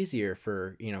is easier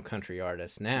for, country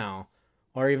artists now,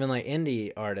 or even like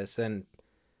indie artists. And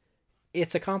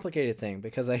it's a complicated thing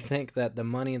because I think that the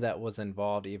money that was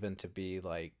involved, even to be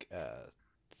like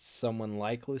someone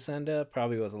like Lucinda,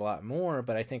 probably was a lot more.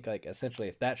 But I think like essentially,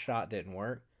 if that shot didn't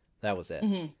work, that was it.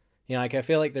 hmm Like I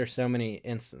feel like there's so many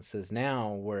instances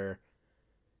now where,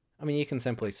 I mean, you can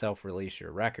simply self-release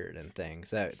your record and things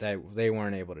that they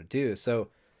weren't able to do. So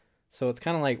it's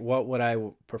kind of like, what would I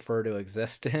prefer to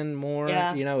exist in more?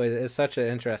 Yeah, It's such an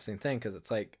interesting thing because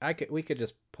it's like we could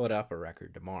just put up a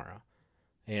record tomorrow,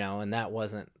 and that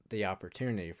wasn't the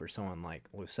opportunity for someone like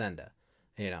Lucinda,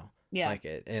 you know, yeah, like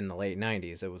in the late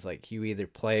 90s, it was like you either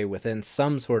play within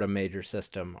some sort of major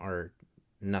system or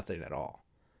nothing at all.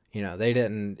 They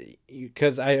didn't,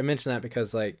 because I mentioned that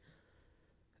because like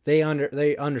they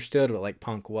understood what like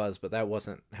punk was, but that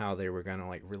wasn't how they were gonna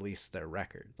like release their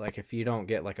record. Like if you don't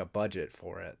get like a budget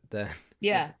for it, then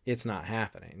yeah. it's not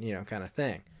happening, kind of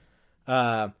thing.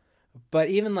 Uh, but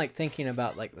even like thinking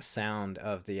about like the sound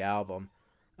of the album,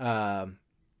 um,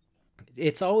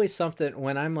 it's always something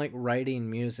when I'm like writing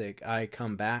music, I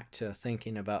come back to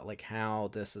thinking about like how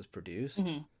this is produced,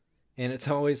 hmm and it's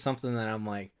always something that I'm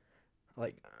like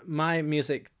my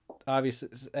music. Obviously,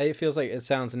 it feels like it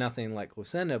sounds nothing like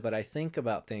Lucinda, but I think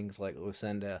about things like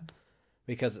Lucinda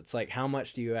because it's like how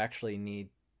much do you actually need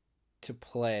to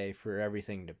play for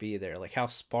everything to be there? Like how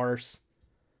sparse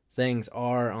things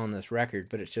are on this record,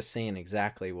 but it's just saying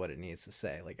exactly what it needs to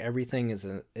say. Like everything is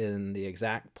in the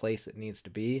exact place it needs to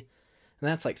be, and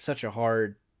that's like such a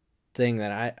hard thing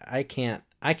that I can't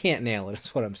nail it.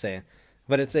 Is what I'm saying.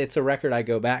 But it's a record I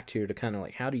go back to kind of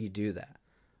like, how do you do that?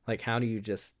 Like how do you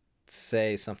just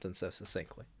say something so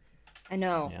succinctly? I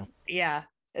know. Yeah. Yeah.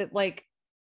 Like,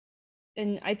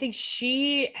 and I think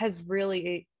she has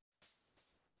really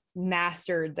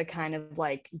mastered the kind of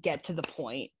like get to the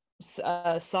point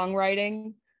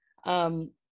songwriting.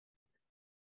 Um,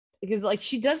 because like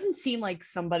she doesn't seem like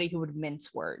somebody who would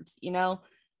mince words.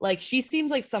 Like she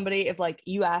seems like somebody, if like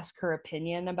you ask her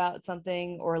opinion about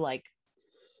something, or like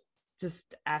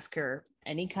just ask her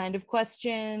any kind of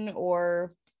question,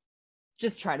 or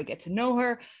just try to get to know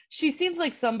her, she seems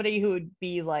like somebody who would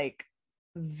be like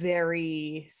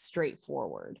very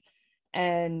straightforward.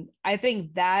 And I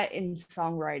think that in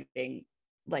songwriting,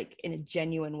 like in a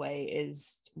genuine way,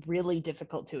 is really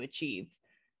difficult to achieve.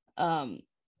 um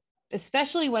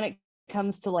Especially when it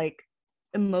comes to like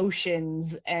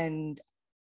emotions and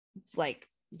like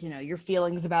your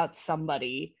feelings about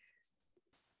somebody.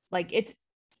 Like it's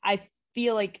I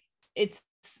feel like it's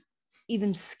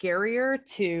even scarier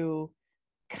to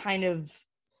kind of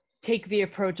take the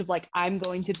approach of like, I'm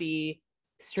going to be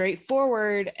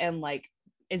straightforward and like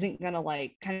isn't gonna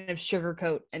like kind of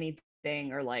sugarcoat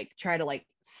anything, or like try to like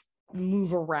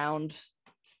move around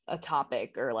a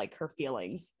topic or like her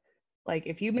feelings. Like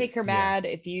if you make her Yeah. mad,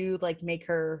 if you like make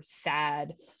her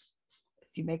sad,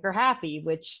 if you make her happy,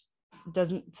 which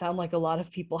doesn't sound like a lot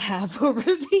of people have over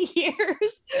the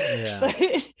years, Yeah.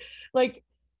 but like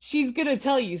she's gonna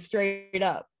tell you straight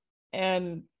up.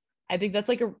 And I think that's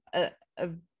like a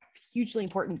hugely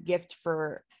important gift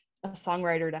for a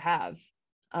songwriter to have,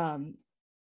 um,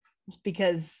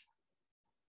 because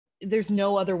there's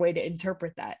no other way to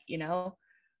interpret that.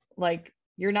 Like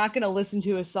you're not going to listen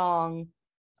to a song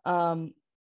um,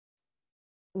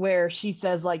 where she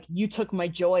says like, you took my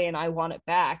joy and I want it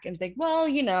back, and think, well,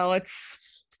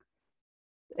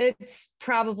 it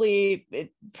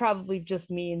probably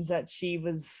just means that she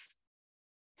was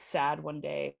sad one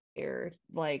day, or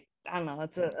like, I don't know,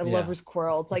 it's a Yeah. lover's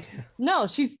quarrel. It's like, no,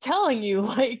 she's telling you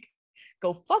like,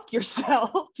 go fuck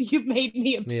yourself. You made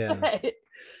me Yeah. upset.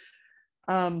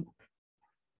 um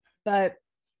but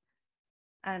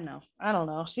I don't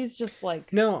know, she's just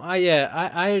like, No,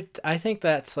 I think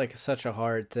that's like such a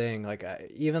hard thing. Like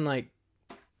even like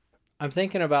I'm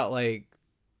thinking about like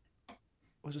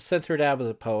since her dad was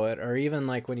a poet, or even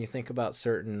like when you think about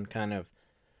certain kind of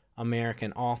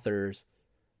American authors,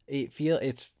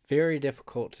 it's very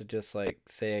difficult to just like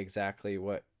say exactly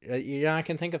what I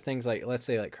can think of things like, let's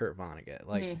say like Kurt Vonnegut.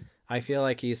 Like mhm, I feel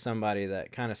like he's somebody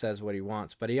that kind of says what he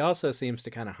wants, but he also seems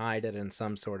to kind of hide it in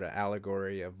some sort of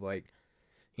allegory of like,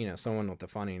 someone with a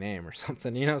funny name or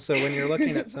something, So when you're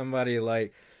looking at somebody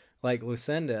like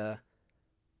Lucinda,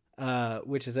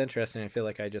 which is interesting, I feel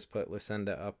like I just put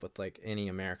Lucinda up with like any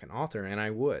American author, and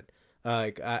I would.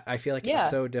 I feel like it's Yeah.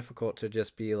 so difficult to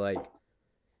just be like,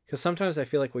 because sometimes I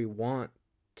feel like we want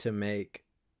to make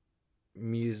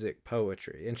music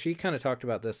poetry, and she kind of talked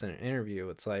about this in an interview.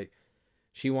 It's like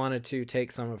she wanted to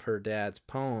take some of her dad's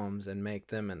poems and make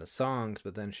them into songs,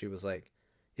 but then she was like,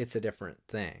 it's a different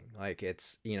thing. Like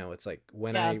it's like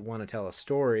when Yeah. I want to tell a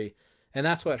story, and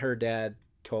that's what her dad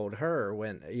told her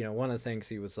when, one of the things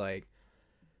he was like,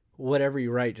 whatever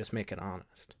you write, just make it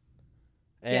honest.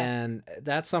 Yeah. And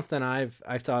that's something I've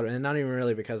thought, and not even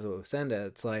really because of Lucinda.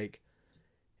 It's like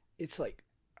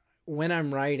when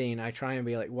I'm writing, I try and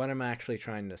be like, what am I actually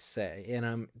trying to say?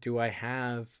 And do I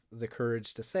have the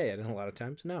courage to say it? And a lot of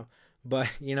times, no. But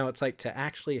it's like to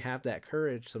actually have that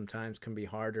courage sometimes can be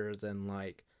harder than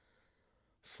like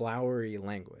flowery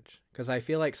language, because I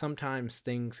feel like sometimes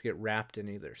things get wrapped in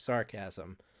either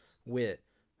sarcasm, wit,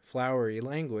 flowery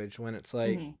language, when it's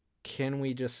like, Hmm. can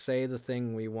we just say the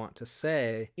thing we want to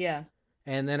say? Yeah.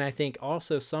 And then I think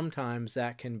also sometimes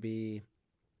that can be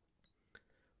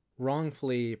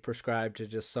wrongfully prescribed to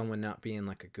just someone not being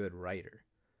like a good writer.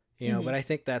 But Hmm. I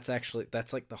think that's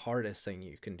like the hardest thing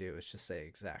you can do is just say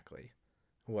exactly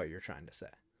what you're trying to say.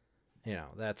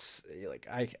 That's like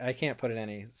I can't put it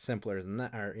any simpler than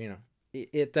that, or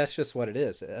that's just what it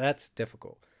is. That's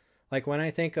difficult. Like when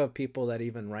I think of people that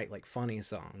even write like funny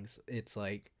songs, it's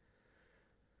like,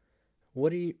 what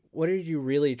did you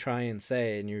really try and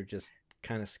say, and you're just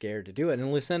kind of scared to do it.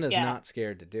 And Lucinda's Yeah. not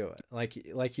scared to do it.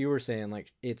 Like you were saying,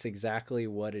 like it's exactly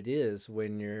what it is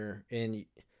when you're in.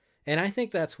 And I think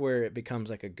that's where it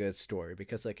becomes like a good story,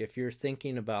 because like if you're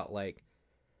thinking about like,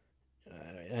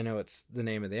 I know it's the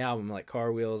name of the album, like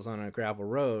Car Wheels on a Gravel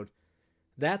Road,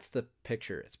 that's the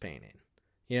picture it's painting.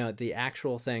 The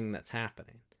actual thing that's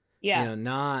happening. Yeah.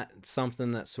 Not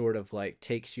something that sort of like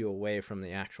takes you away from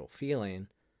the actual feeling,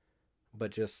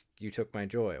 but just you took my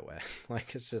joy away.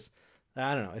 Like it's just,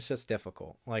 I don't know, it's just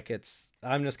difficult. Like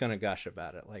I'm just gonna gush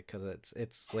about it, like because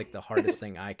it's like the hardest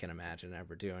thing I can imagine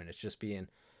ever doing. It's just being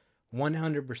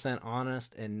 100%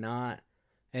 honest and not,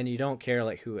 and you don't care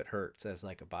like who it hurts as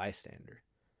like a bystander.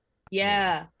 You know?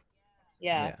 Yeah.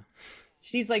 Yeah. Yeah.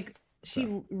 She's like, So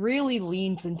she really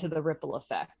leans into the ripple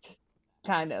effect,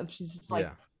 kind of. She's just like,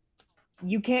 yeah,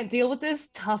 you can't deal with this,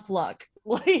 tough luck.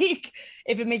 Like,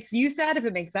 if it makes you sad, if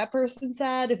it makes that person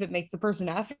sad, if it makes the person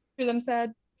after them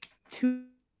sad, too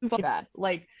fucking bad.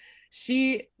 Like,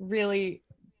 she really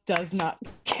does not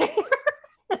care.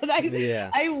 And yeah,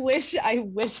 I wish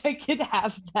I could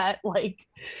have that, like,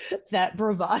 that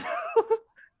bravado.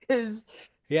 Because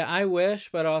yeah. I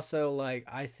wish, but also like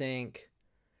I think,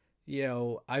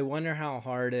 I wonder how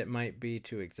hard it might be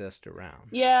to exist around.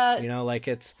 yeah, Like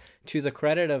it's to the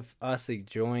credit of us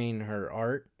enjoying her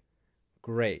art,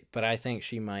 great. But I think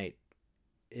she might,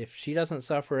 if she doesn't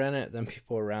suffer in it, then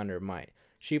people around her might.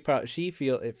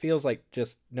 It feels like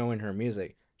just knowing her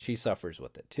music, she suffers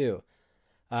with it too.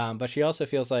 But she also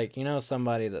feels like,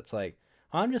 somebody that's like,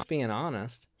 I'm just being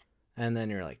honest. And then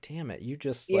you're like, damn it, you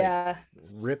just like yeah,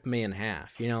 rip me in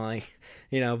half, like,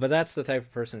 but that's the type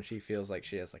of person she feels like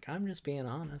she is. Like, I'm just being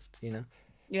honest.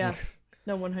 yeah.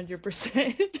 No,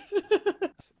 100%.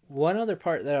 One other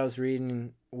part that I was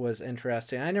reading was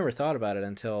interesting. I never thought about it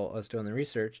until I was doing the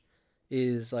research,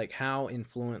 is like how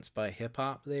influenced by hip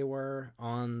hop they were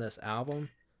on this album.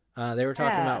 They were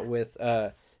talking Yeah. about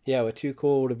with Too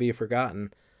Cool to Be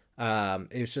Forgotten.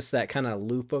 It was just that kind of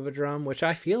loop of a drum, which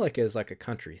I feel like is like a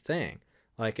country thing,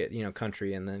 like it,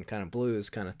 country and then kind of blues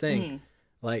kind of thing, Mm.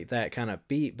 like that kind of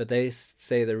beat. But they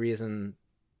say the reason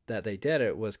that they did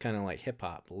it was kind of like hip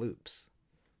hop loops.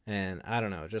 And I don't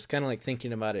know, just kind of like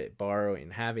thinking about it,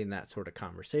 borrowing, having that sort of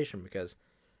conversation, because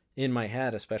in my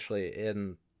head, especially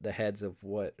in the heads of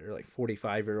what are like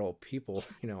 45-year-old people,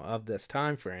 of this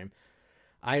time frame,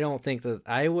 I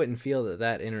wouldn't feel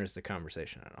that enters the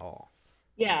conversation at all.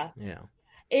 Yeah. you know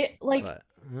It like but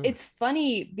it's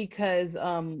funny because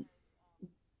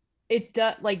it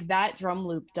does, like, that drum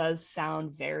loop does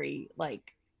sound very,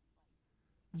 like,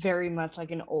 very much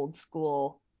like an old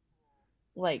school,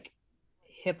 like,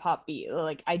 hip hop beat.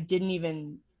 Like, I didn't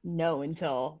even know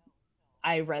until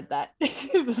I read that.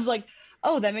 It was like,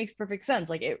 oh, that makes perfect sense.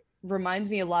 Like, it reminds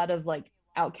me a lot of like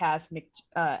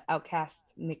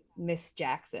Miss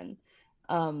Jackson.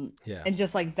 yeah, And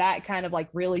just like that kind of like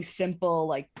really simple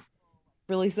like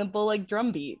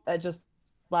drum beat that just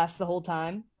lasts the whole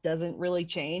time, doesn't really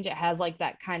change. It has like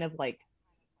that kind of like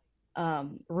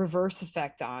reverse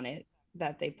effect on it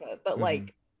that they put. But Mm-hmm.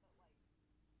 like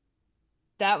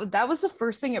that was the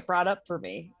first thing it brought up for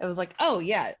me. It was like, oh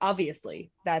yeah,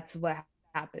 obviously that's what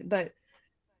happened. But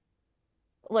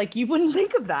like you wouldn't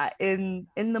think of that in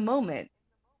the moment.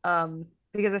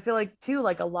 Because I feel like too,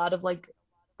 like a lot of like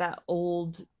that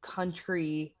old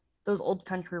country, those old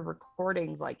country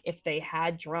recordings, like if they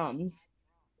had drums,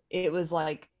 it was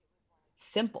like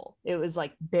simple. It was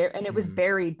like and it was Mm-hmm.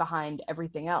 buried behind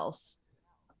everything else.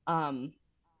 Um,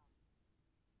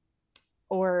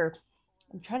 or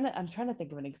I'm trying to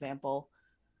think of an example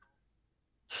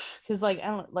because like I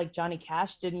don't like Johnny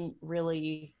Cash didn't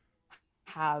really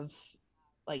have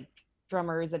like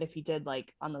drummers, and if he did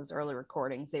like on those early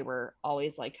recordings, they were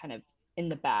always like kind of in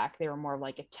the back. They were more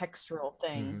like a textural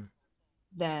thing Mm-hmm.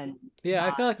 than Yeah,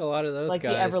 I not feel like a lot of those like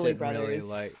the guys Everly didn't really Brothers.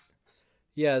 like.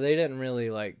 Yeah, they didn't really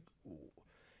like.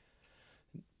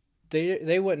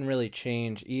 They wouldn't really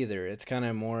change either. It's kind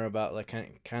of more about like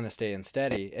kind of staying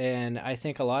steady. And I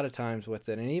think a lot of times with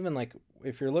it, and even like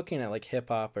if you're looking at like hip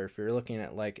hop or if you're looking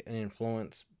at like an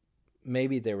influence,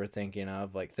 maybe they were thinking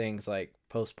of like things like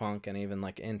post punk and even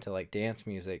like into like dance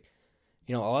music.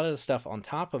 You know, a lot of the stuff on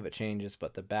top of it changes,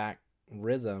 but the back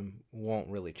rhythm won't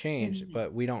really change. Mhm.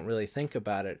 But we don't really think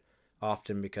about it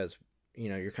often because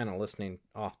you're kind of listening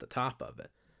off the top of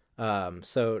it.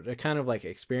 So to kind of like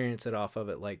experience it off of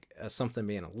it, like as something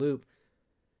being a loop,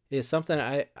 is something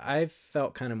I've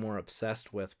felt kind of more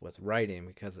obsessed with writing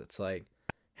because it's like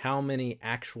how many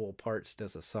actual parts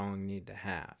does a song need to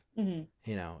have? Mhm.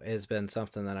 Has been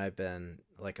something that I've been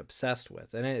like obsessed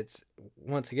with. And it's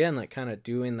once again like kind of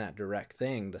doing that direct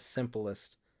thing, the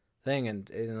simplest thing, and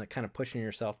like kind of pushing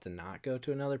yourself to not go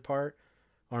to another part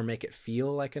or make it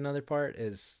feel like another part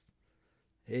is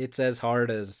it's as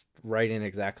hard as writing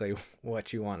exactly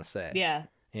what you want to say, Yeah.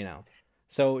 you know.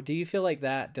 So do you feel like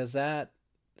that does that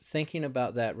thinking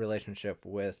about that relationship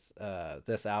with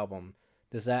this album,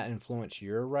 does that influence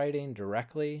your writing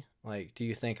directly? Like, do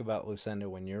you think about Lucinda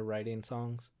when you're writing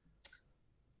songs?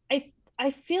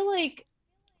 I feel like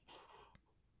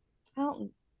I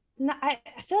don't no, I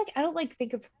feel like I don't like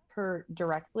think of her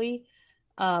directly.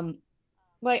 Um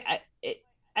like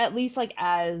at least like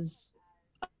as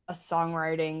a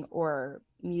songwriting or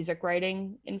music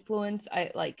writing influence,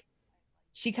 I like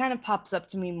she kind of pops up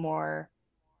to me more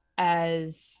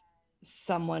as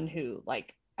someone who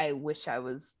like I wish I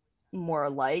was more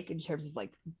like in terms of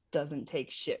like doesn't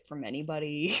take shit from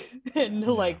anybody and Yeah.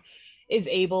 like is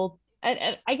able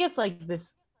and I guess like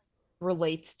this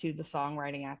relates to the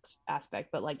songwriting aspect,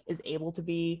 but like is able to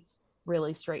be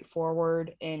really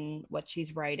straightforward in what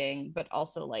she's writing, but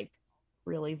also like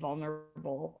really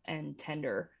vulnerable and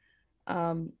tender.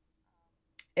 Um,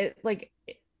 it like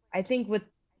I think with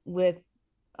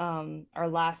our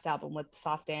last album with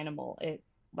Soft Animal, it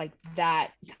like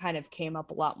that kind of came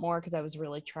up a lot more because I was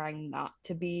really trying not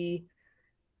to be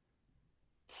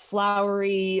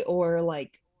flowery or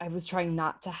like I was trying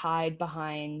not to hide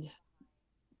behind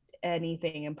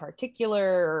anything in particular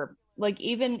or like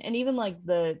even like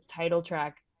the title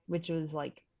track which was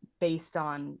like based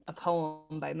on a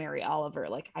poem by Mary Oliver,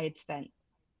 like I had spent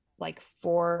like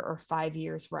 4 or 5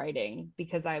 years writing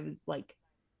because I was like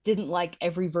didn't like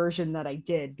every version that I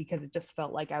did because it just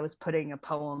felt like I was putting a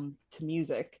poem to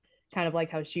music, kind of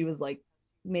like how she was like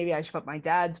maybe I should put my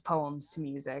dad's poems to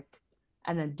music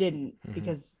and then didn't Mm-hmm.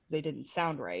 because they didn't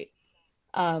sound right.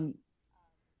 um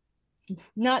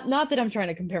not that I'm trying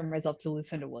to compare myself to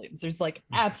Lucinda Williams. There's like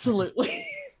absolutely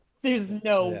there's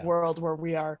no Yeah. world where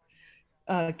we are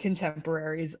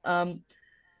contemporaries.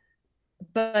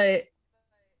 But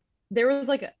there was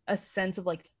like a sense of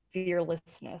like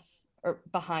fearlessness or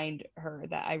behind her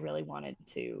that I really wanted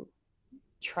to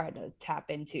try to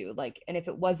tap into. Like, and if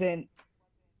it wasn't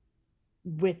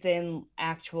within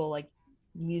actual like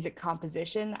music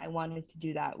composition, I wanted to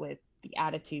do that with the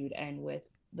attitude and with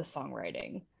the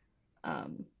songwriting.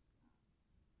 Um,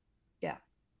 yeah.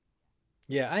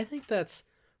 Yeah, I think that's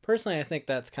personally I think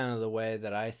that's kind of the way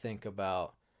that I think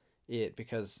about it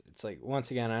because it's like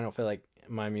once again I don't feel like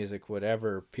my music would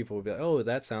ever people would be like, "Oh,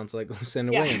 that sounds like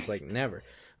Lucinda Yeah. Williams." Like never.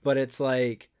 But it's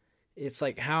like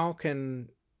how can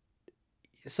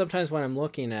sometimes when I'm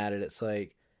looking at it it's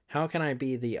like how can I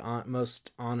be the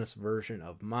most honest version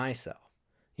of myself?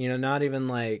 Not even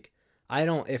like I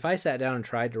don't if I sat down and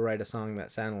tried to write a song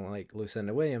that sounded like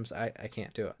Lucinda Williams, I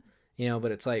can't do it.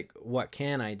 But it's like what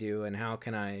can I do and how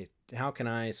can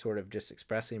I sort of just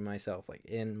expressing myself like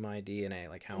in my DNA,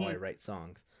 like how I Mhm. write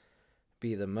songs,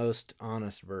 be the most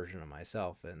honest version of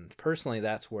myself. And personally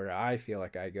that's where I feel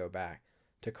like I go back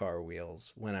to Car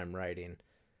Wheels when I'm writing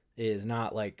is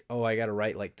not like, oh, I got to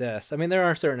write like this. I mean, there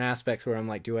are certain aspects where I'm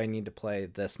like, do I need to play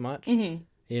this much? Mm-hmm.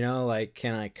 You know, like,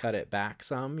 can I cut it back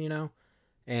some, you know?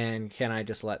 And can I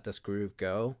just let this groove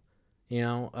go? You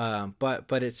know,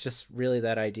 but it's just really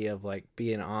that idea of like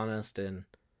being honest and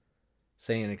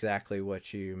saying exactly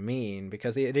what you mean,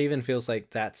 because it even feels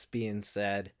like that's being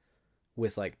said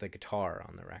with like the guitar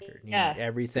on the record. You know, Yeah.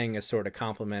 everything is sort of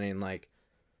complimenting, like,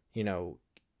 you know,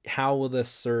 how will this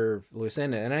serve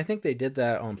Lucinda? And I think they did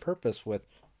that on purpose with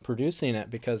producing it,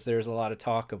 because there's a lot of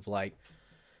talk of like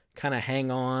kind of hang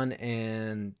on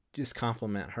and just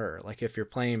compliment her. Like if you're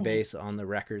playing Mm-hmm. bass on the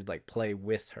record, like play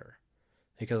with her,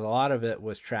 because a lot of it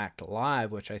was tracked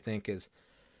live, which I think is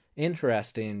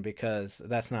interesting, because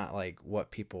that's not like what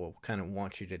people kind of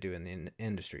want you to do in the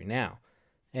industry now.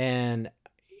 And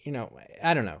you know,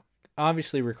 I don't know.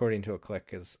 Obviously, recording to a click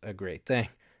is a great thing,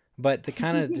 but to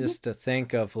kind of just to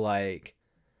think of like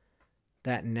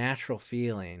that natural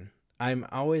feeling, I'm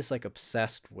always like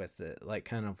obsessed with it. Like,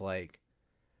 kind of like,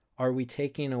 are we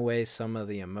taking away some of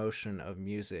the emotion of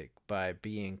music by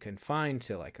being confined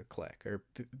to like a click, or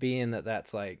being that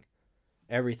that's like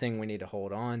everything we need to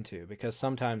hold on to? Because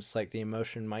sometimes like the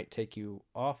emotion might take you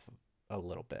off a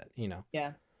little bit, you know.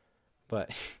 Yeah.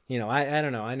 But you know, I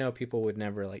don't know. I know people would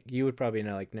never, like, you would probably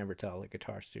know, like, never tell a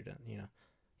guitar student, you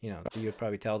know, you would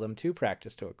probably tell them to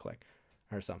practice to a click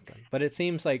or something. But it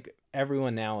seems like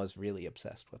everyone now is really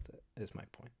obsessed with it. Is my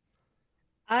point.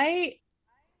 I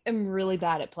am really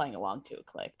bad at playing along to a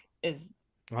click.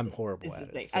 I'm horrible Is the at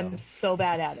it. thing. So I'm so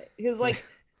bad at it because like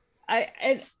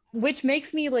and which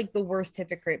makes me like the worst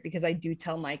hypocrite, because I do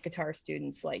tell my guitar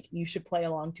students like you should play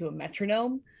along to a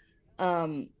metronome.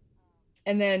 Um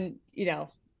and then,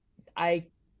 I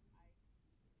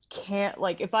can't,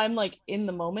 like, if I'm like in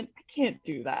the moment, I can't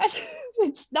do that.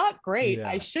 It's not great.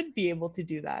 I yeah, should be able to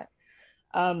do that.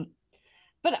 Um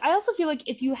but I also feel like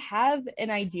if you have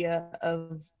an idea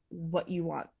of what you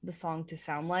want the song to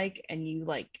sound like, and you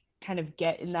like kind of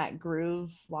get in that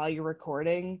groove while you're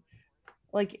recording,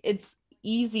 like it's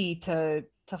easy to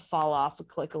fall off a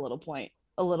click a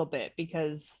little bit,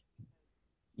 because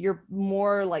you're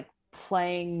more like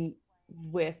playing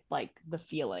with like the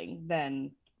feeling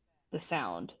than the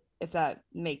sound, if that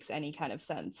makes any kind of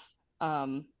sense.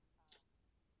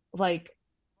 Like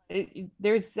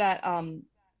there's that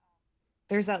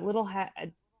little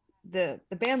the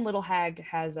band Little Hag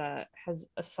has a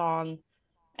song,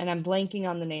 and I'm blanking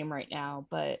on the name right now,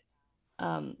 but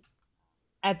um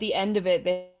at the end of it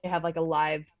they have like a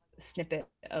live snippet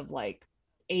of like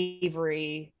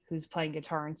Avery, who's playing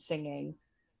guitar and singing,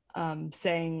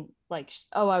 saying like,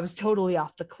 oh, I was totally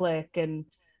off the click, and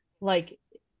like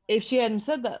if she hadn't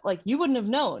said that, like you wouldn't have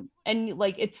known, and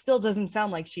like it still doesn't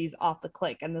sound like she's off the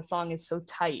click, and the song is so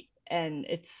tight and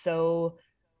it's so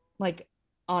like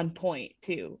on point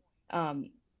too. um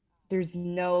there's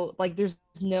no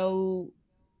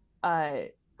uh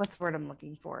what's the word I'm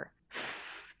looking for,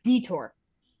 detour.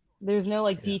 There's no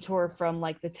like yeah, detour from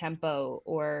like the tempo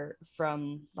or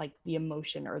from like the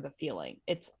emotion or the feeling.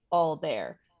 It's all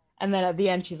there. And then at the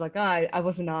end she's like, oh, I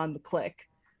wasn't on the click.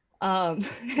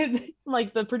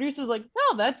 Like the producer's like,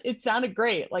 no, that it sounded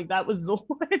great, like that was the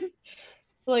one.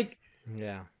 Like,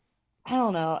 yeah, I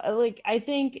don't know, like I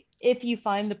think if you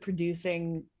find the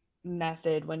producing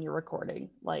method when you're recording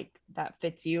like that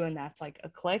fits you, and that's like a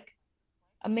click,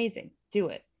 amazing, do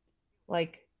it.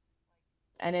 Like,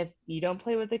 and if you don't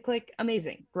play with the click,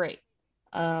 amazing, great.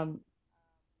 um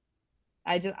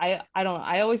I don't know,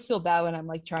 I always feel bad when I'm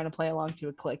like trying to play along to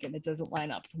a click and it doesn't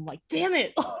line up, so I'm like, damn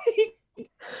it.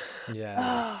 yeah,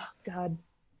 Oh god.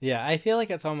 yeah. I feel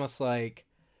like it's almost like,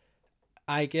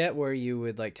 I get where you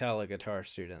would like tell a guitar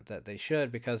student that they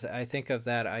should, because I think of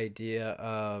that idea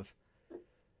of,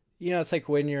 you know, it's like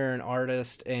when you're an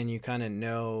artist and you kind of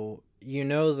know, you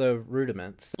know, the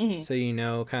rudiments, Mm-hmm. so you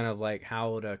know kind of like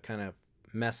how to kind of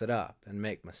mess it up and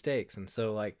make mistakes. And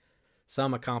so like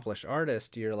some accomplished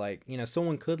artist, you're like, you know,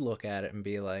 someone could look at it and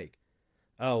be like,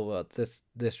 oh well, this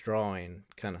drawing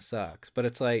kind of sucks. But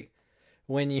it's like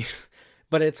when you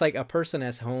but it's like a person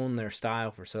has honed their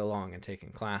style for so long and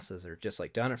taken classes or just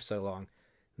like done it for so long,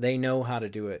 they know how to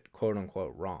do it quote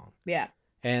unquote wrong. Yeah.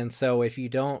 And so if you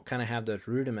don't kind of have those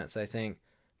rudiments, I think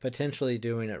potentially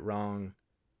doing it wrong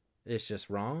is just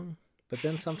wrong. But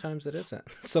then sometimes it isn't.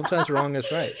 Sometimes wrong is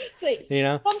right. So You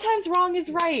know? sometimes wrong is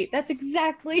right. That's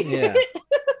exactly Yeah.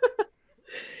 it.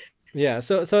 Yeah.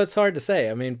 So it's hard to say.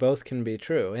 I mean, both can be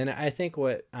true. And I think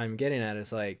what I'm getting at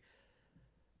is like,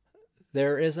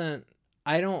 there isn't,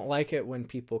 I don't like it when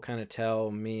people kind of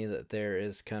tell me that there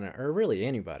is kind of, or really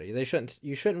anybody,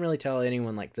 you shouldn't really tell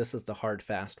anyone like this is the hard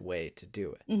fast way to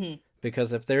do it. Mm-hmm.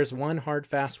 Because if there's one hard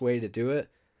fast way to do it,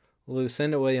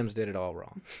 Lucinda Williams did it all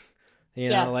wrong.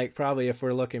 Yeah. Like probably if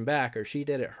we're looking back, or she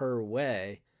did it her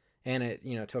way, and it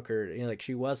took her, like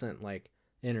she wasn't like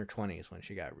in her 20s when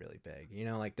she got really big.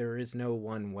 Like there is no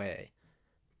one way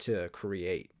to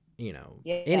create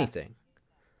Yeah. anything.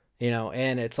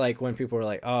 And it's like when people are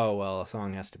like, oh well, a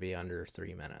song has to be under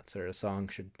 3 minutes, or a song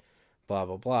should blah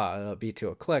blah blah be to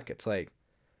a click. It's like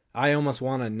I almost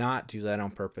want to not do that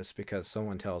on purpose because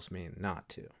someone tells me not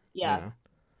to. you Yeah. know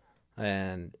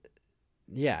and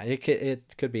yeah,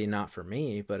 it could be not for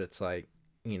me, but it's like,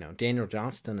 Daniel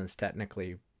Johnston is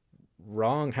technically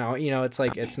wrong. How, it's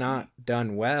like it's not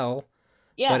done well,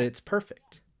 but Yeah. it's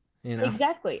perfect. you know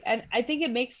Exactly. And I think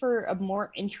it makes for a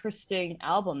more interesting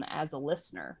album as a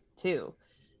listener too.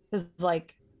 Because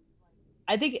like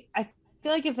I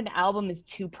feel like if an album is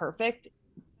too perfect,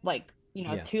 like,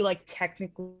 yeah, too like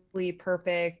technically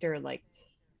perfect or like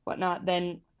whatnot,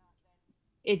 then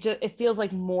it feels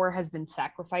like more has been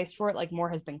sacrificed for it, like more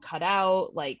has been cut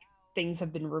out, like things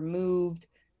have been removed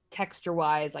texture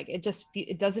wise, like it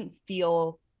doesn't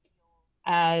feel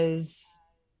as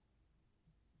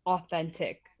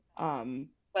authentic.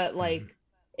 But hmm like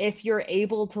if you're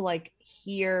able to like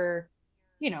hear,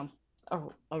 you know,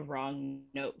 a wrong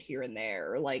note here and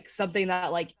there, or like something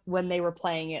that like when they were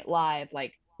playing it live,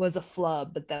 like was a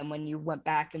flub, but then when you went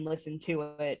back and listened to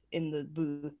it in the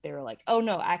booth, they were like, oh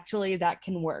no, actually that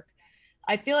can work.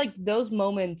 I feel like those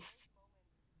moments,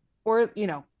 or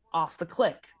off the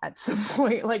click at some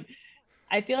point, like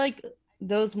I feel like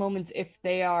those moments, if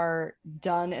they are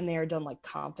done and they are done like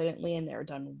confidently and they're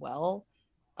done well,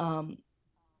 um,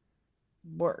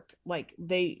 work. Like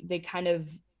they kind of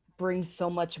bring so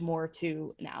much more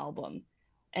to an album.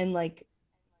 And like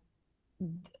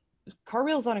Car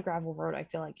Wheels on a Gravel Road, I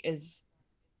feel like is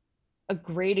a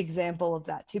great example of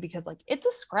that too, because like it's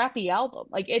a scrappy album.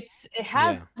 Like it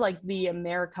has yeah, like the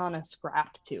Americana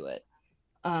scrap to it.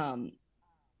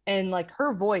 And like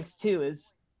her voice too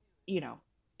is, you know,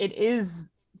 it is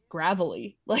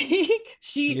gravelly. Like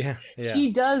yeah, yeah,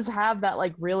 she does have that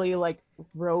like really like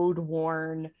road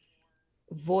worn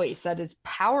voice that is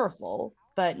powerful,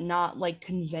 but not like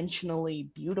conventionally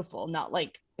beautiful, not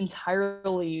like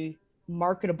entirely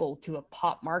marketable to a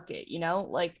pop market,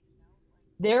 like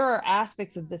there are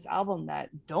aspects of this album that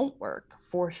don't work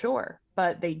for sure,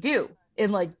 but they do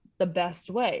in like the best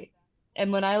way.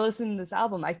 And when I listen to this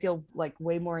album, I feel like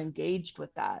way more engaged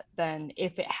with that than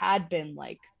if it had been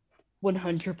like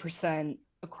 100%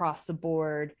 across the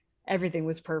board. Everything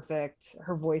was perfect.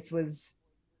 Her voice was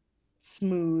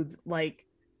smooth. Like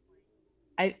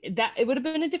it would have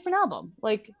been a different album.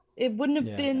 Like it wouldn't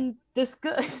have yeah, been this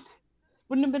good.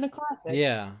 Wouldn't have been a classic.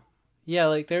 yeah, yeah.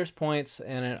 Like there's points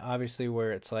in it, obviously,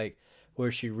 where it's like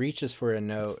where she reaches for a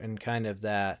note, and kind of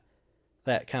that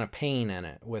kind of pain in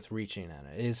it with reaching in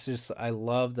it. It's just I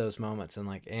love those moments in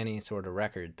like any sort of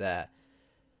record that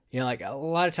like a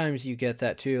lot of times you get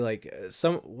that too. Like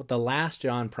some the last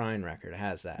John Prine record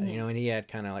has that. Mm-hmm. And he had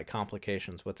kind of like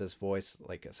complications with his voice,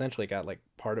 like essentially got like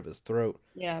part of his throat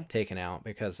Yeah. taken out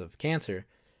because of cancer,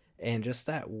 and just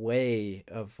that way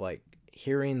of like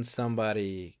hearing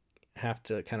somebody have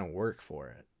to kind of work for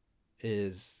it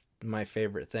is my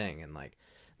favorite thing. And like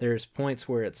there's points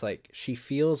where it's like she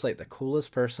feels like the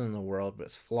coolest person in the world but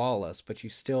it's flawless, but you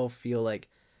still feel like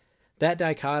that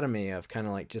dichotomy of kind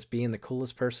of like just being the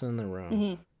coolest person in the room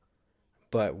Mm-hmm.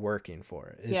 but working for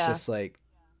it. It's Yeah. just like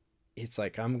it's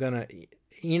like I'm gonna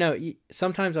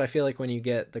sometimes I feel like when you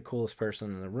get the coolest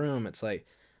person in the room, it's like,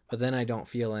 but then I don't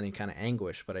feel any kind of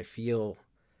anguish, but I feel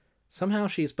somehow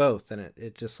she's both. And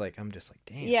it just like I'm just like,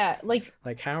 damn, Yeah. Like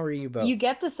like how are you you both?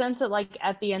 get the sense that like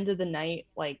at the end of the night,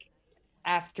 like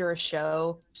after a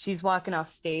show, she's walking off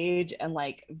stage and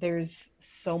like there's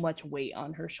so much weight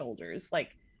on her shoulders.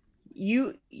 Like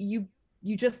you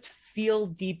just feel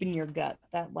deep in your gut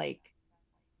that like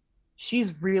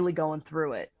she's really going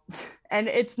through it. And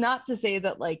it's not to say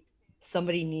that like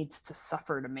somebody needs to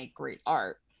suffer to make great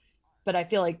art, but I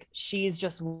feel like she's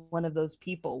just one of those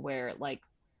people where like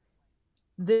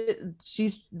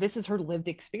this is her lived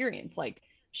experience. Like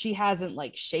she hasn't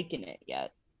like shaken it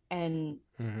yet, and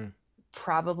Hmm.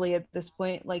 probably at this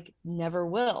point like never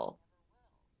will,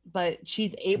 but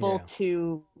she's able Yeah,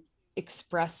 to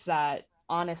express that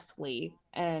honestly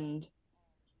and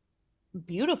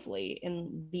beautifully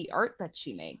in the art that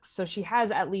she makes. So she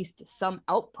has at least some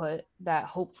output that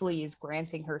hopefully is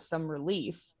granting her some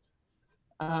relief.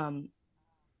 Um,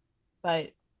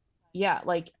 but yeah,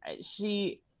 like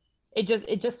it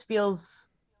just feels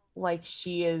like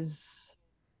she is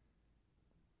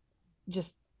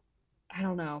just, I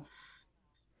don't know.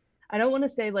 I don't want to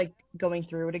say like going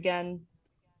through it again,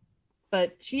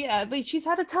 but she's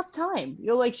had a tough time.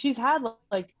 Like she's had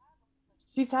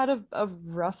a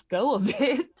rough go of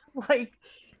it. Like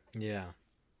Yeah.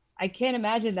 I can't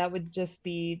imagine that would just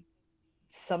be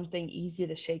something easy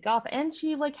to shake off. And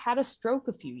she like had a stroke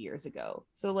a few years ago.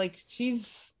 So like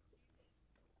she's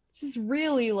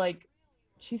really like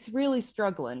she's really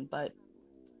struggling, but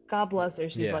God bless her.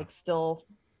 She's Yeah. like still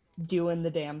doing the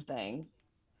damn thing.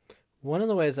 One of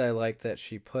the ways I like that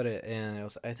she put it in, it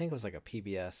was, I think it was like a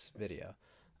PBS video,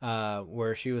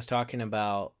 where she was talking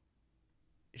about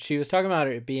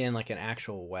it being like an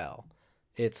actual well.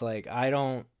 It's like, I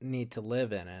don't need to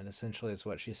live in it, essentially, is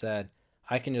what she said.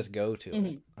 I can just go to it.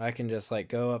 Mm-hmm. I can just like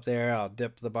go up there, I'll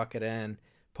dip the bucket in,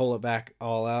 pull it back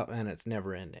all out, and it's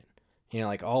never ending.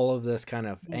 Like all of this kind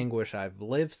of Mm-hmm. anguish I've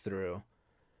lived through.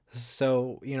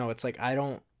 So, it's like I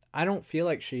don't feel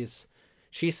like she's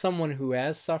someone who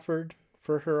has suffered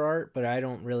for her art, but I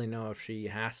don't really know if she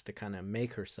has to kind of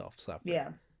make herself suffer. Yeah.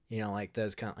 Like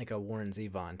those kind of like a Warren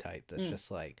Zevon type that's Mm. just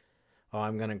like, oh,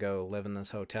 I'm gonna go live in this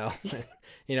hotel,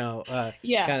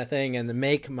 Yeah. kind of thing, and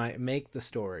make the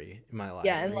story in my life,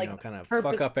 Yeah. And or like kind of fuck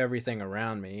purpose. up everything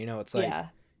around me. It's like Yeah.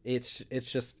 it's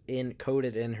just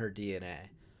encoded in her DNA.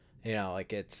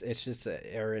 Like it's just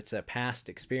or it's a past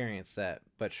experience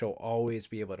but she'll always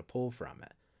be able to pull from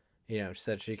it. She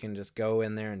said she can just go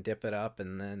in there and dip it up,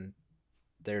 and then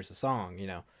there's a song.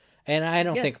 And I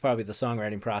don't Yeah. think probably the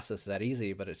songwriting process is that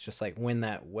easy, but it's just like when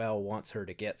that well wants her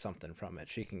to get something from it,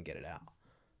 she can get it out.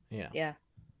 You know. Yeah.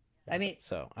 I mean,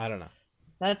 So I don't know.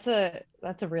 that's a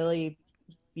really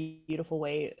beautiful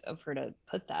way of her to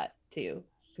put that too.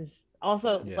 Because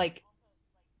also Yeah. like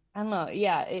I don't know,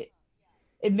 yeah,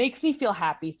 it makes me feel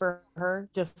happy for her.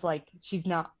 Just like she's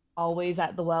not always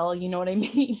at the well, you know what I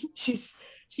mean?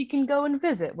 She can go and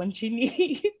visit when she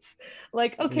needs.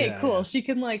 Like, okay, Yeah. cool.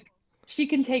 Yeah. She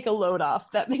can take a load off.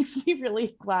 That makes me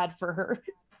really glad for her.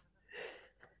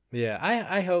 Yeah.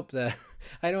 I hope that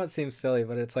I know it seems silly,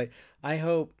 but it's like I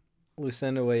hope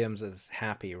Lucinda Williams is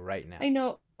happy right now. I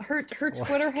know her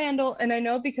Twitter Like, handle, and I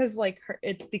know because like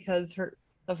it's because her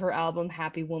of her album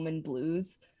Happy Woman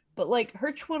Blues, but like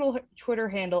her Twitter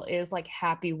handle is like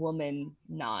Happy Woman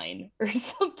 9 or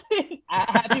something at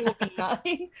Happy Woman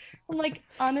 9. I'm like,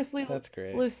 honestly, that's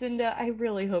great. Lucinda, I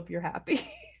really hope you're happy.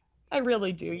 I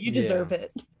really do. You Yeah. deserve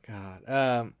it.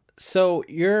 God. So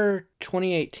your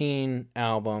 2018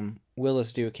 album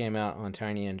Willis Do came out on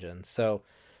Tiny Engine. So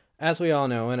as we all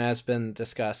know, and has been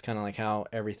discussed, kind of like how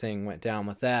everything went down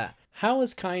with that. How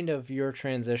has kind of your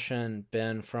transition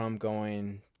been from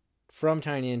going from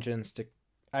Tiny Engines to,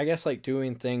 I guess, like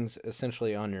doing things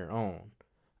essentially on your own?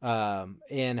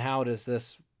 And how does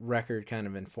this record kind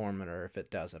of inform it, or if it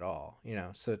does at all?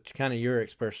 So kind of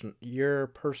your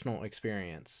personal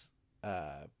experience,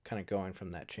 kind of going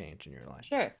from that change in your life.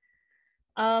 Sure.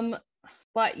 Um,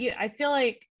 but yeah, I feel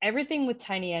like everything with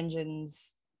Tiny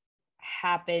Engines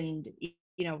happened,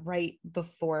 right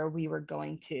before we were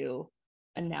going to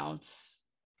announce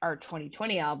our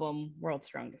 2020 album, World's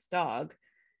Strongest Dog.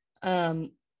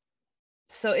 Um,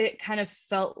 so it kind of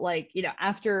felt like,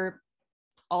 after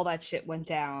all that shit went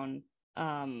down,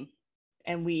 and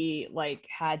we like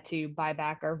had to buy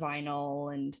back our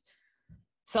vinyl and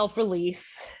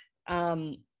self-release,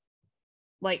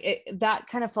 like that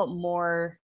kind of felt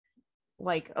more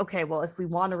like, okay, well, if we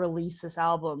want to release this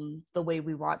album the way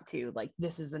we want to, like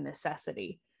this is a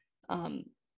necessity, um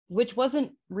which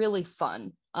wasn't really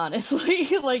fun, honestly.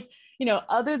 Like,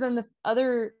 other than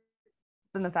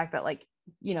the fact that, like,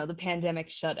 the pandemic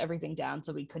shut everything down,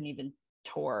 so we couldn't even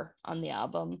tour on the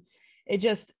album.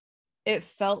 It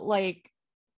felt like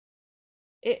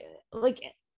it like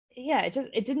yeah,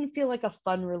 it didn't feel like a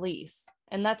fun release.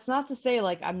 And that's not to say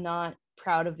like I'm not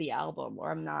proud of the album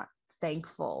or I'm not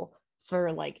thankful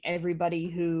for like everybody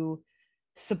who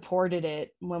supported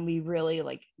it when we really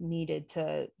like needed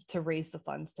to raise the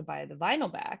funds to buy the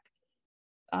vinyl back,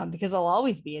 because I'll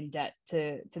always be in debt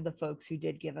to the folks who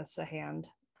did give us a hand.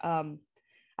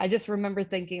 I just remember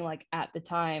thinking, like, at the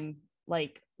time,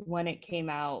 like when it came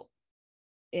out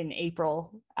in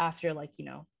April, after like,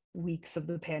 weeks of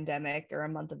the pandemic or a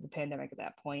month of the pandemic at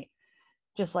that point,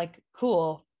 just like,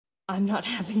 cool, I'm not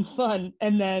having fun.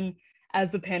 And then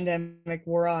as the pandemic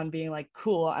wore on, being like,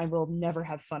 cool, I will never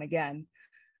have fun again.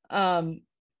 Um,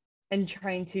 and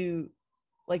trying to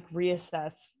like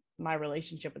reassess my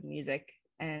relationship with music,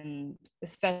 and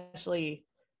especially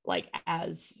like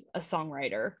as a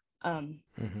songwriter,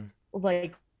 Mm-hmm.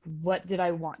 like what did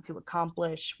I want to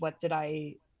accomplish, what did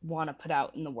I want to put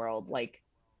out in the world. Like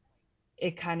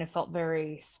it kind of felt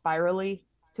very spirally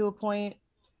to a point.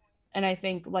 And I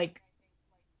think like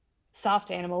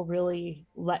Soft Animal really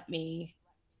let me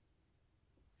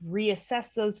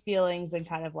reassess those feelings and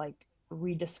kind of like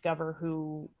rediscover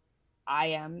who I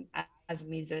am as a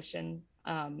musician.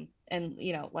 And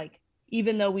you know, like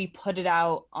even though we put it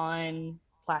out on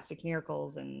Plastic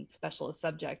Miracles and Specialist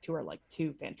Subject, who are like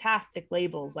two fantastic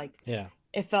labels, like Yeah.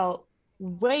 it felt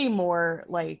way more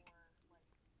like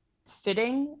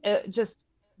fitting, just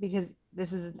because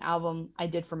this is an album I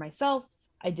did for myself.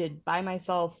 I did by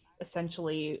myself,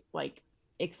 essentially, like,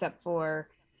 except for,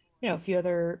 you know, a few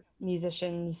other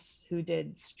musicians who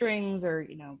did strings, or,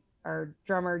 you know, our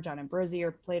drummer, John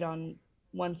Ambrosier, played on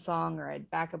one song, or I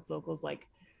had backup vocals. Like,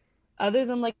 other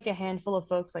than like a handful of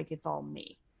folks, like, it's all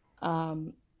me.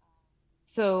 Um,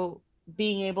 so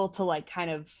being able to like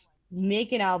kind of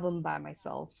make an album by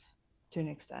myself to an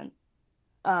extent,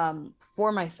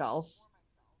 for myself,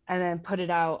 and then put it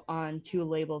out on two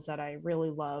labels that I really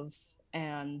love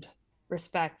and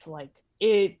respect, like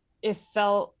it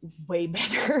felt way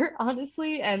better,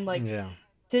 honestly. And like Yeah.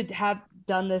 to have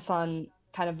done this on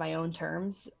kind of my own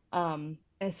terms. And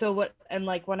so what, and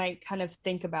like when I kind of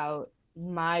think about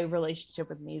my relationship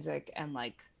with music and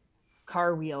like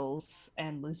Car Wheels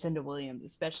and Lucinda Williams,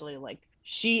 especially, like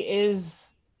she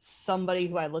is somebody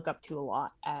who I look up to a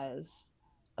lot as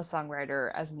a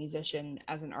songwriter, as a musician,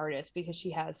 as an artist, because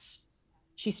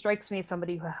she strikes me as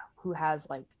somebody who has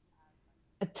like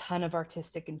a ton of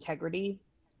artistic integrity,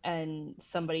 and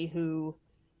somebody who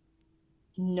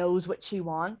knows what she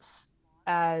wants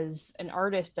as an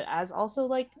artist, but as also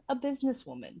like a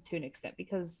businesswoman to an extent.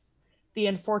 Because the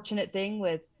unfortunate thing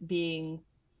with being,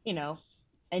 you know,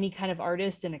 any kind of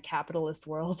artist in a capitalist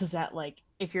world is that, like,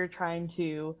 if you're trying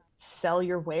to sell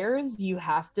your wares, you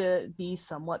have to be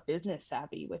somewhat business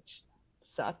savvy, which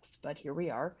sucks, but here we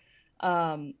are.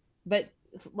 But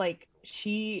like,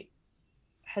 she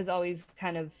has always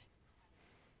kind of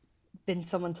been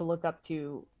someone to look up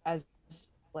to as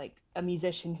like a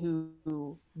musician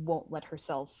who won't let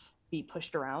herself be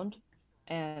pushed around.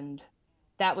 And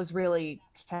that was really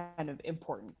kind of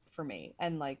important for me.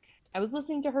 And like I was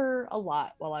listening to her a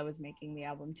lot while I was making the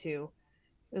album too.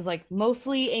 It was like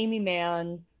mostly Amy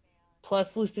Mann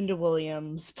plus Lucinda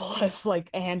Williams plus like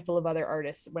a handful of other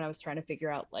artists when I was trying to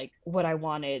figure out like what I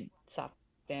wanted Soft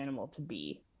Animal to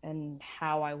be and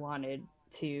how I wanted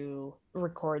to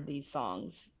record these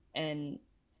songs. And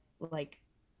like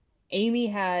Amy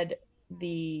had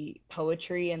the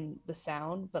poetry and the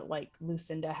sound, but like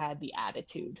Lucinda had the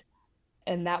attitude.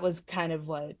 And that was kind of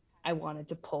what I wanted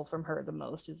to pull from her the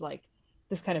most, is like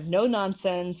this kind of no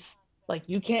nonsense, like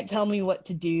you can't tell me what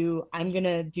to do. I'm going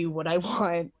to do what I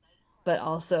want, but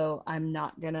also I'm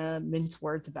not going to mince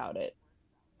words about it.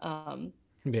 Um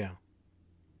Yeah.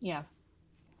 yeah.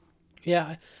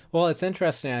 Yeah. Well, it's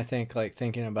interesting, I think, like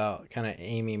thinking about kind of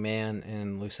Amy Mann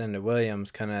and Lucinda Williams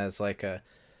kind of as like a,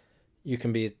 you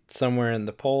can be somewhere in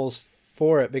the polls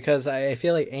for it, because I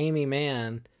feel like Amy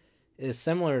Mann is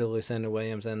similar to Lucinda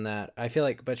Williams in that I feel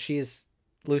like, but she's,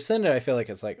 Lucinda, I feel like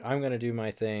it's like, I'm going to do my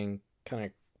thing, kind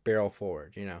of barrel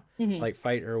forward, you know, Mm-hmm. like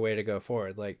fight her way to go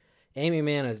forward. Like Amy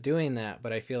Mann is doing that,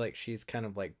 but I feel like she's kind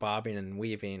of like bobbing and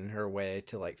weaving her way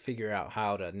to like figure out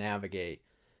how to navigate,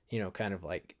 you know, kind of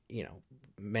like, you know,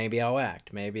 maybe I'll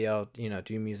act, maybe I'll, you know,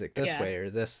 do music this Yeah. way or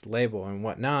this label and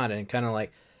whatnot, and kind of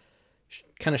like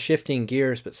kind of shifting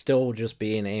gears, but still just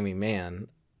being Amy Mann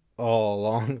all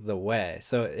along the way.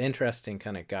 So interesting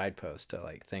kind of guidepost to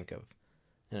like think of,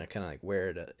 you know, kind of like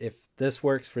where to, if this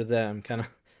works for them, kind of,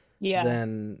 Yeah.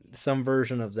 then some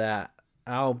version of that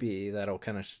I'll be, that'll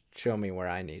kind of show me where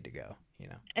I need to go, you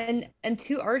know. And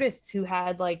two artists who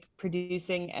had like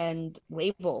producing and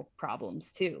label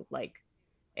problems too. Like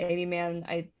Amy Mann,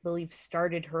 I believe,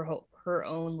 started her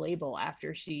own label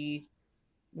after she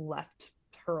left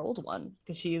her old one,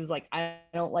 because she was like, I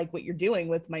don't like what you're doing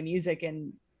with my music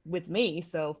and with me,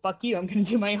 so fuck you, I'm gonna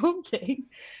do my own thing.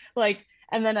 Like,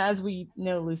 and then as we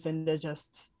know, Lucinda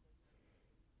just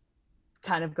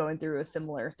kind of going through a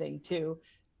similar thing too.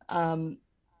 um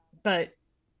but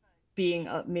being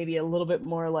maybe a little bit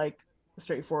more like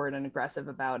straightforward and aggressive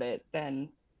about it than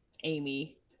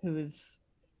Amy, who's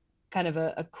kind of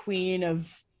a queen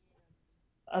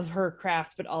of her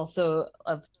craft, but also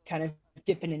of kind of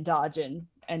dipping and dodging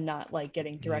and not like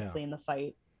getting Yeah. directly in the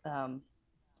fight. Um,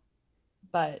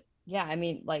 but yeah, I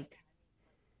mean, like,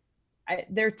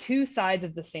 they're two sides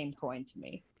of the same coin to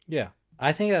me. Yeah.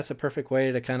 I think that's a perfect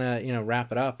way to kind of, you know,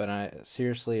 wrap it up. And I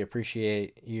seriously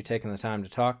appreciate you taking the time to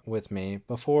talk with me.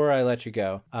 Before I let you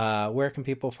go, where can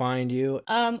people find you?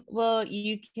 Well,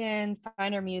 you can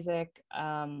find our music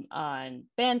on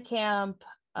Bandcamp,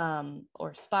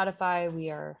 or Spotify. We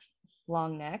are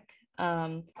Long Neck.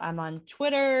 I'm on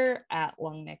Twitter at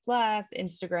LongneckLast,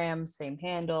 Instagram, same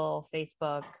handle,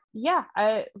 Facebook. Yeah,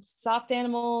 Soft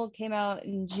Animal came out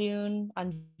in June,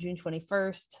 on June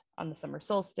 21st, on the summer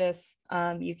solstice.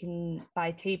 You can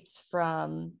buy tapes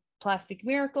from Plastic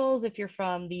Miracles if you're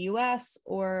from the US,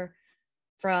 or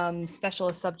from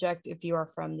Specialist Subject if you are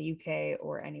from the UK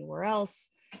or anywhere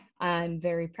else. I'm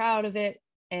very proud of it,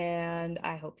 and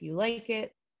I hope you like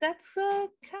it. That's kind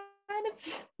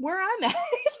of where I'm at.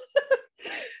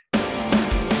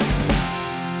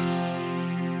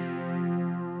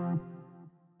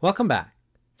 Welcome back.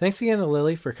 Thanks again to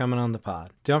Lily for coming on the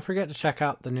pod. Don't forget to check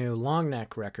out the new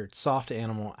Longneck record, Soft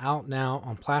Animal, out now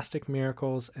on Plastic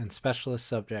Miracles and Specialist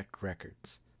Subject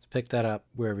Records. So pick that up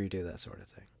wherever you do that sort of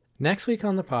thing. Next week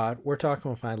on the pod, we're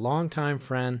talking with my longtime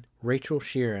friend Rachel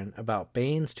Sheeran about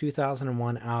Bane's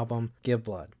 2001 album, Give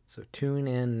Blood. So tune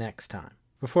in next time.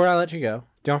 Before I let you go,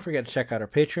 don't forget to check out our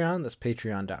Patreon. That's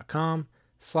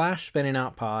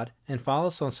patreon.com/spinningoutpod, and follow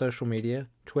us on social media,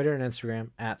 Twitter and Instagram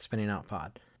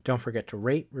 @spinningoutpod. Don't forget to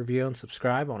rate, review, and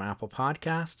subscribe on Apple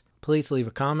Podcast. Please leave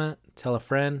a comment, tell a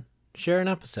friend, share an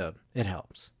episode. It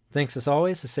helps. Thanks as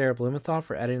always to Sarah Blumenthal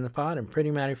for editing the pod and Pretty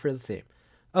Maddie for the theme.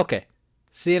 Okay,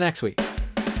 see you next week.